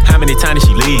lot. How many times did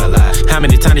she leave? A lot. How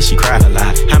many times did she cry? A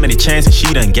lot. How many chances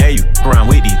she done gave you? Around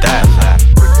with these thighs.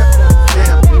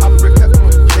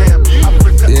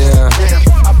 Yeah.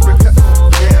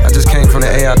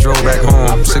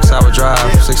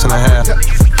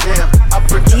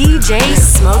 DJ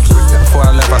Smokey. Before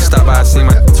I left, I stopped by, I see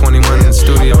my 21 in the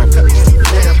studio.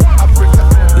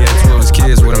 Yeah, 2 of his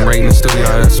kids with him right in the studio.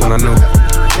 That's when I knew.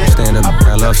 Stand up,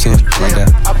 I love seeing like that.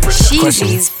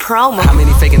 Sheezy's promo. How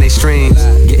many faking they streams?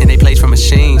 Getting they plays from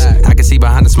machines. I can see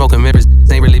behind the smoke and mirrors.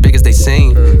 They ain't really big as they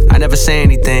seem. I never say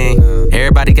anything.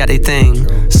 Everybody got their thing.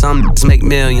 Some make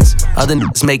millions, other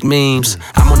make memes.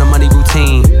 I'm on a money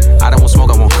routine. I don't want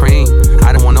smoke, I want cream.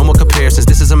 I don't want no more comparisons.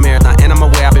 This is a marathon, and I'm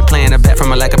aware I've been playing a bet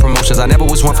from a lack of promotions. I never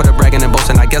was one for the bragging and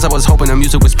boasting. I guess I was hoping the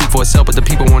music would speak for itself, but the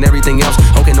people want everything else.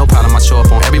 Okay, no problem. I show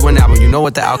up on every one album. You know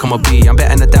what the outcome will be. I'm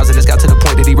betting 1,000. It's got to the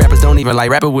point that these rappers don't even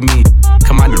like rapping with me.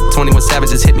 Come on, 21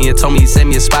 Savages hit me and told me he sent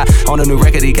me a spot on a new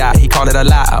record he got. He called it a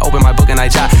lie. I opened my book and I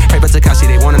jot. Paper Takashi,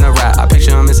 they wanting a rap. I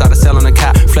picture him inside a cell on a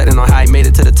cot, reflecting on how he made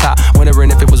it to the top,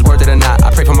 wondering if it was worth it or not.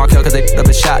 I pray for Markel cause they put up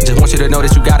a shot. Just want you to know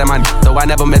that you got it, my though I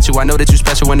never met you, I know that you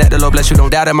special. When that the Lord bless you, don't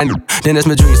doubt it, my Then it's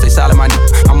my dream, stay solid, my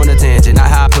I'm on a tangent, not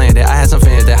how I planned it. I had some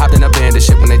fans that hopped in a band and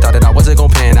shit when they thought that I wasn't gon'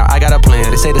 pan. Now I got a plan.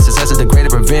 They say the success is the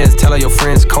greatest revenge. Tell all your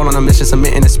friends, call on a mission,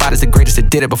 submitting the spot is the greatest that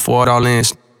did it before it all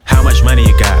ends. How much money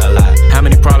you got? A lot. How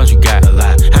many problems you got? A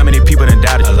lot. How many people done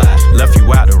doubted you? A lot. Left you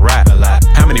out to rot? A lot.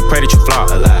 How many pray that you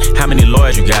flop? A lot. How many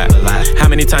lawyers you got? A lot. How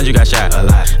many times you got shot? A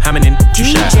lot. How many you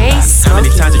shot? A lot. How many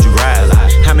times did you ride? A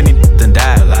lot. How many done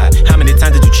died? A lot.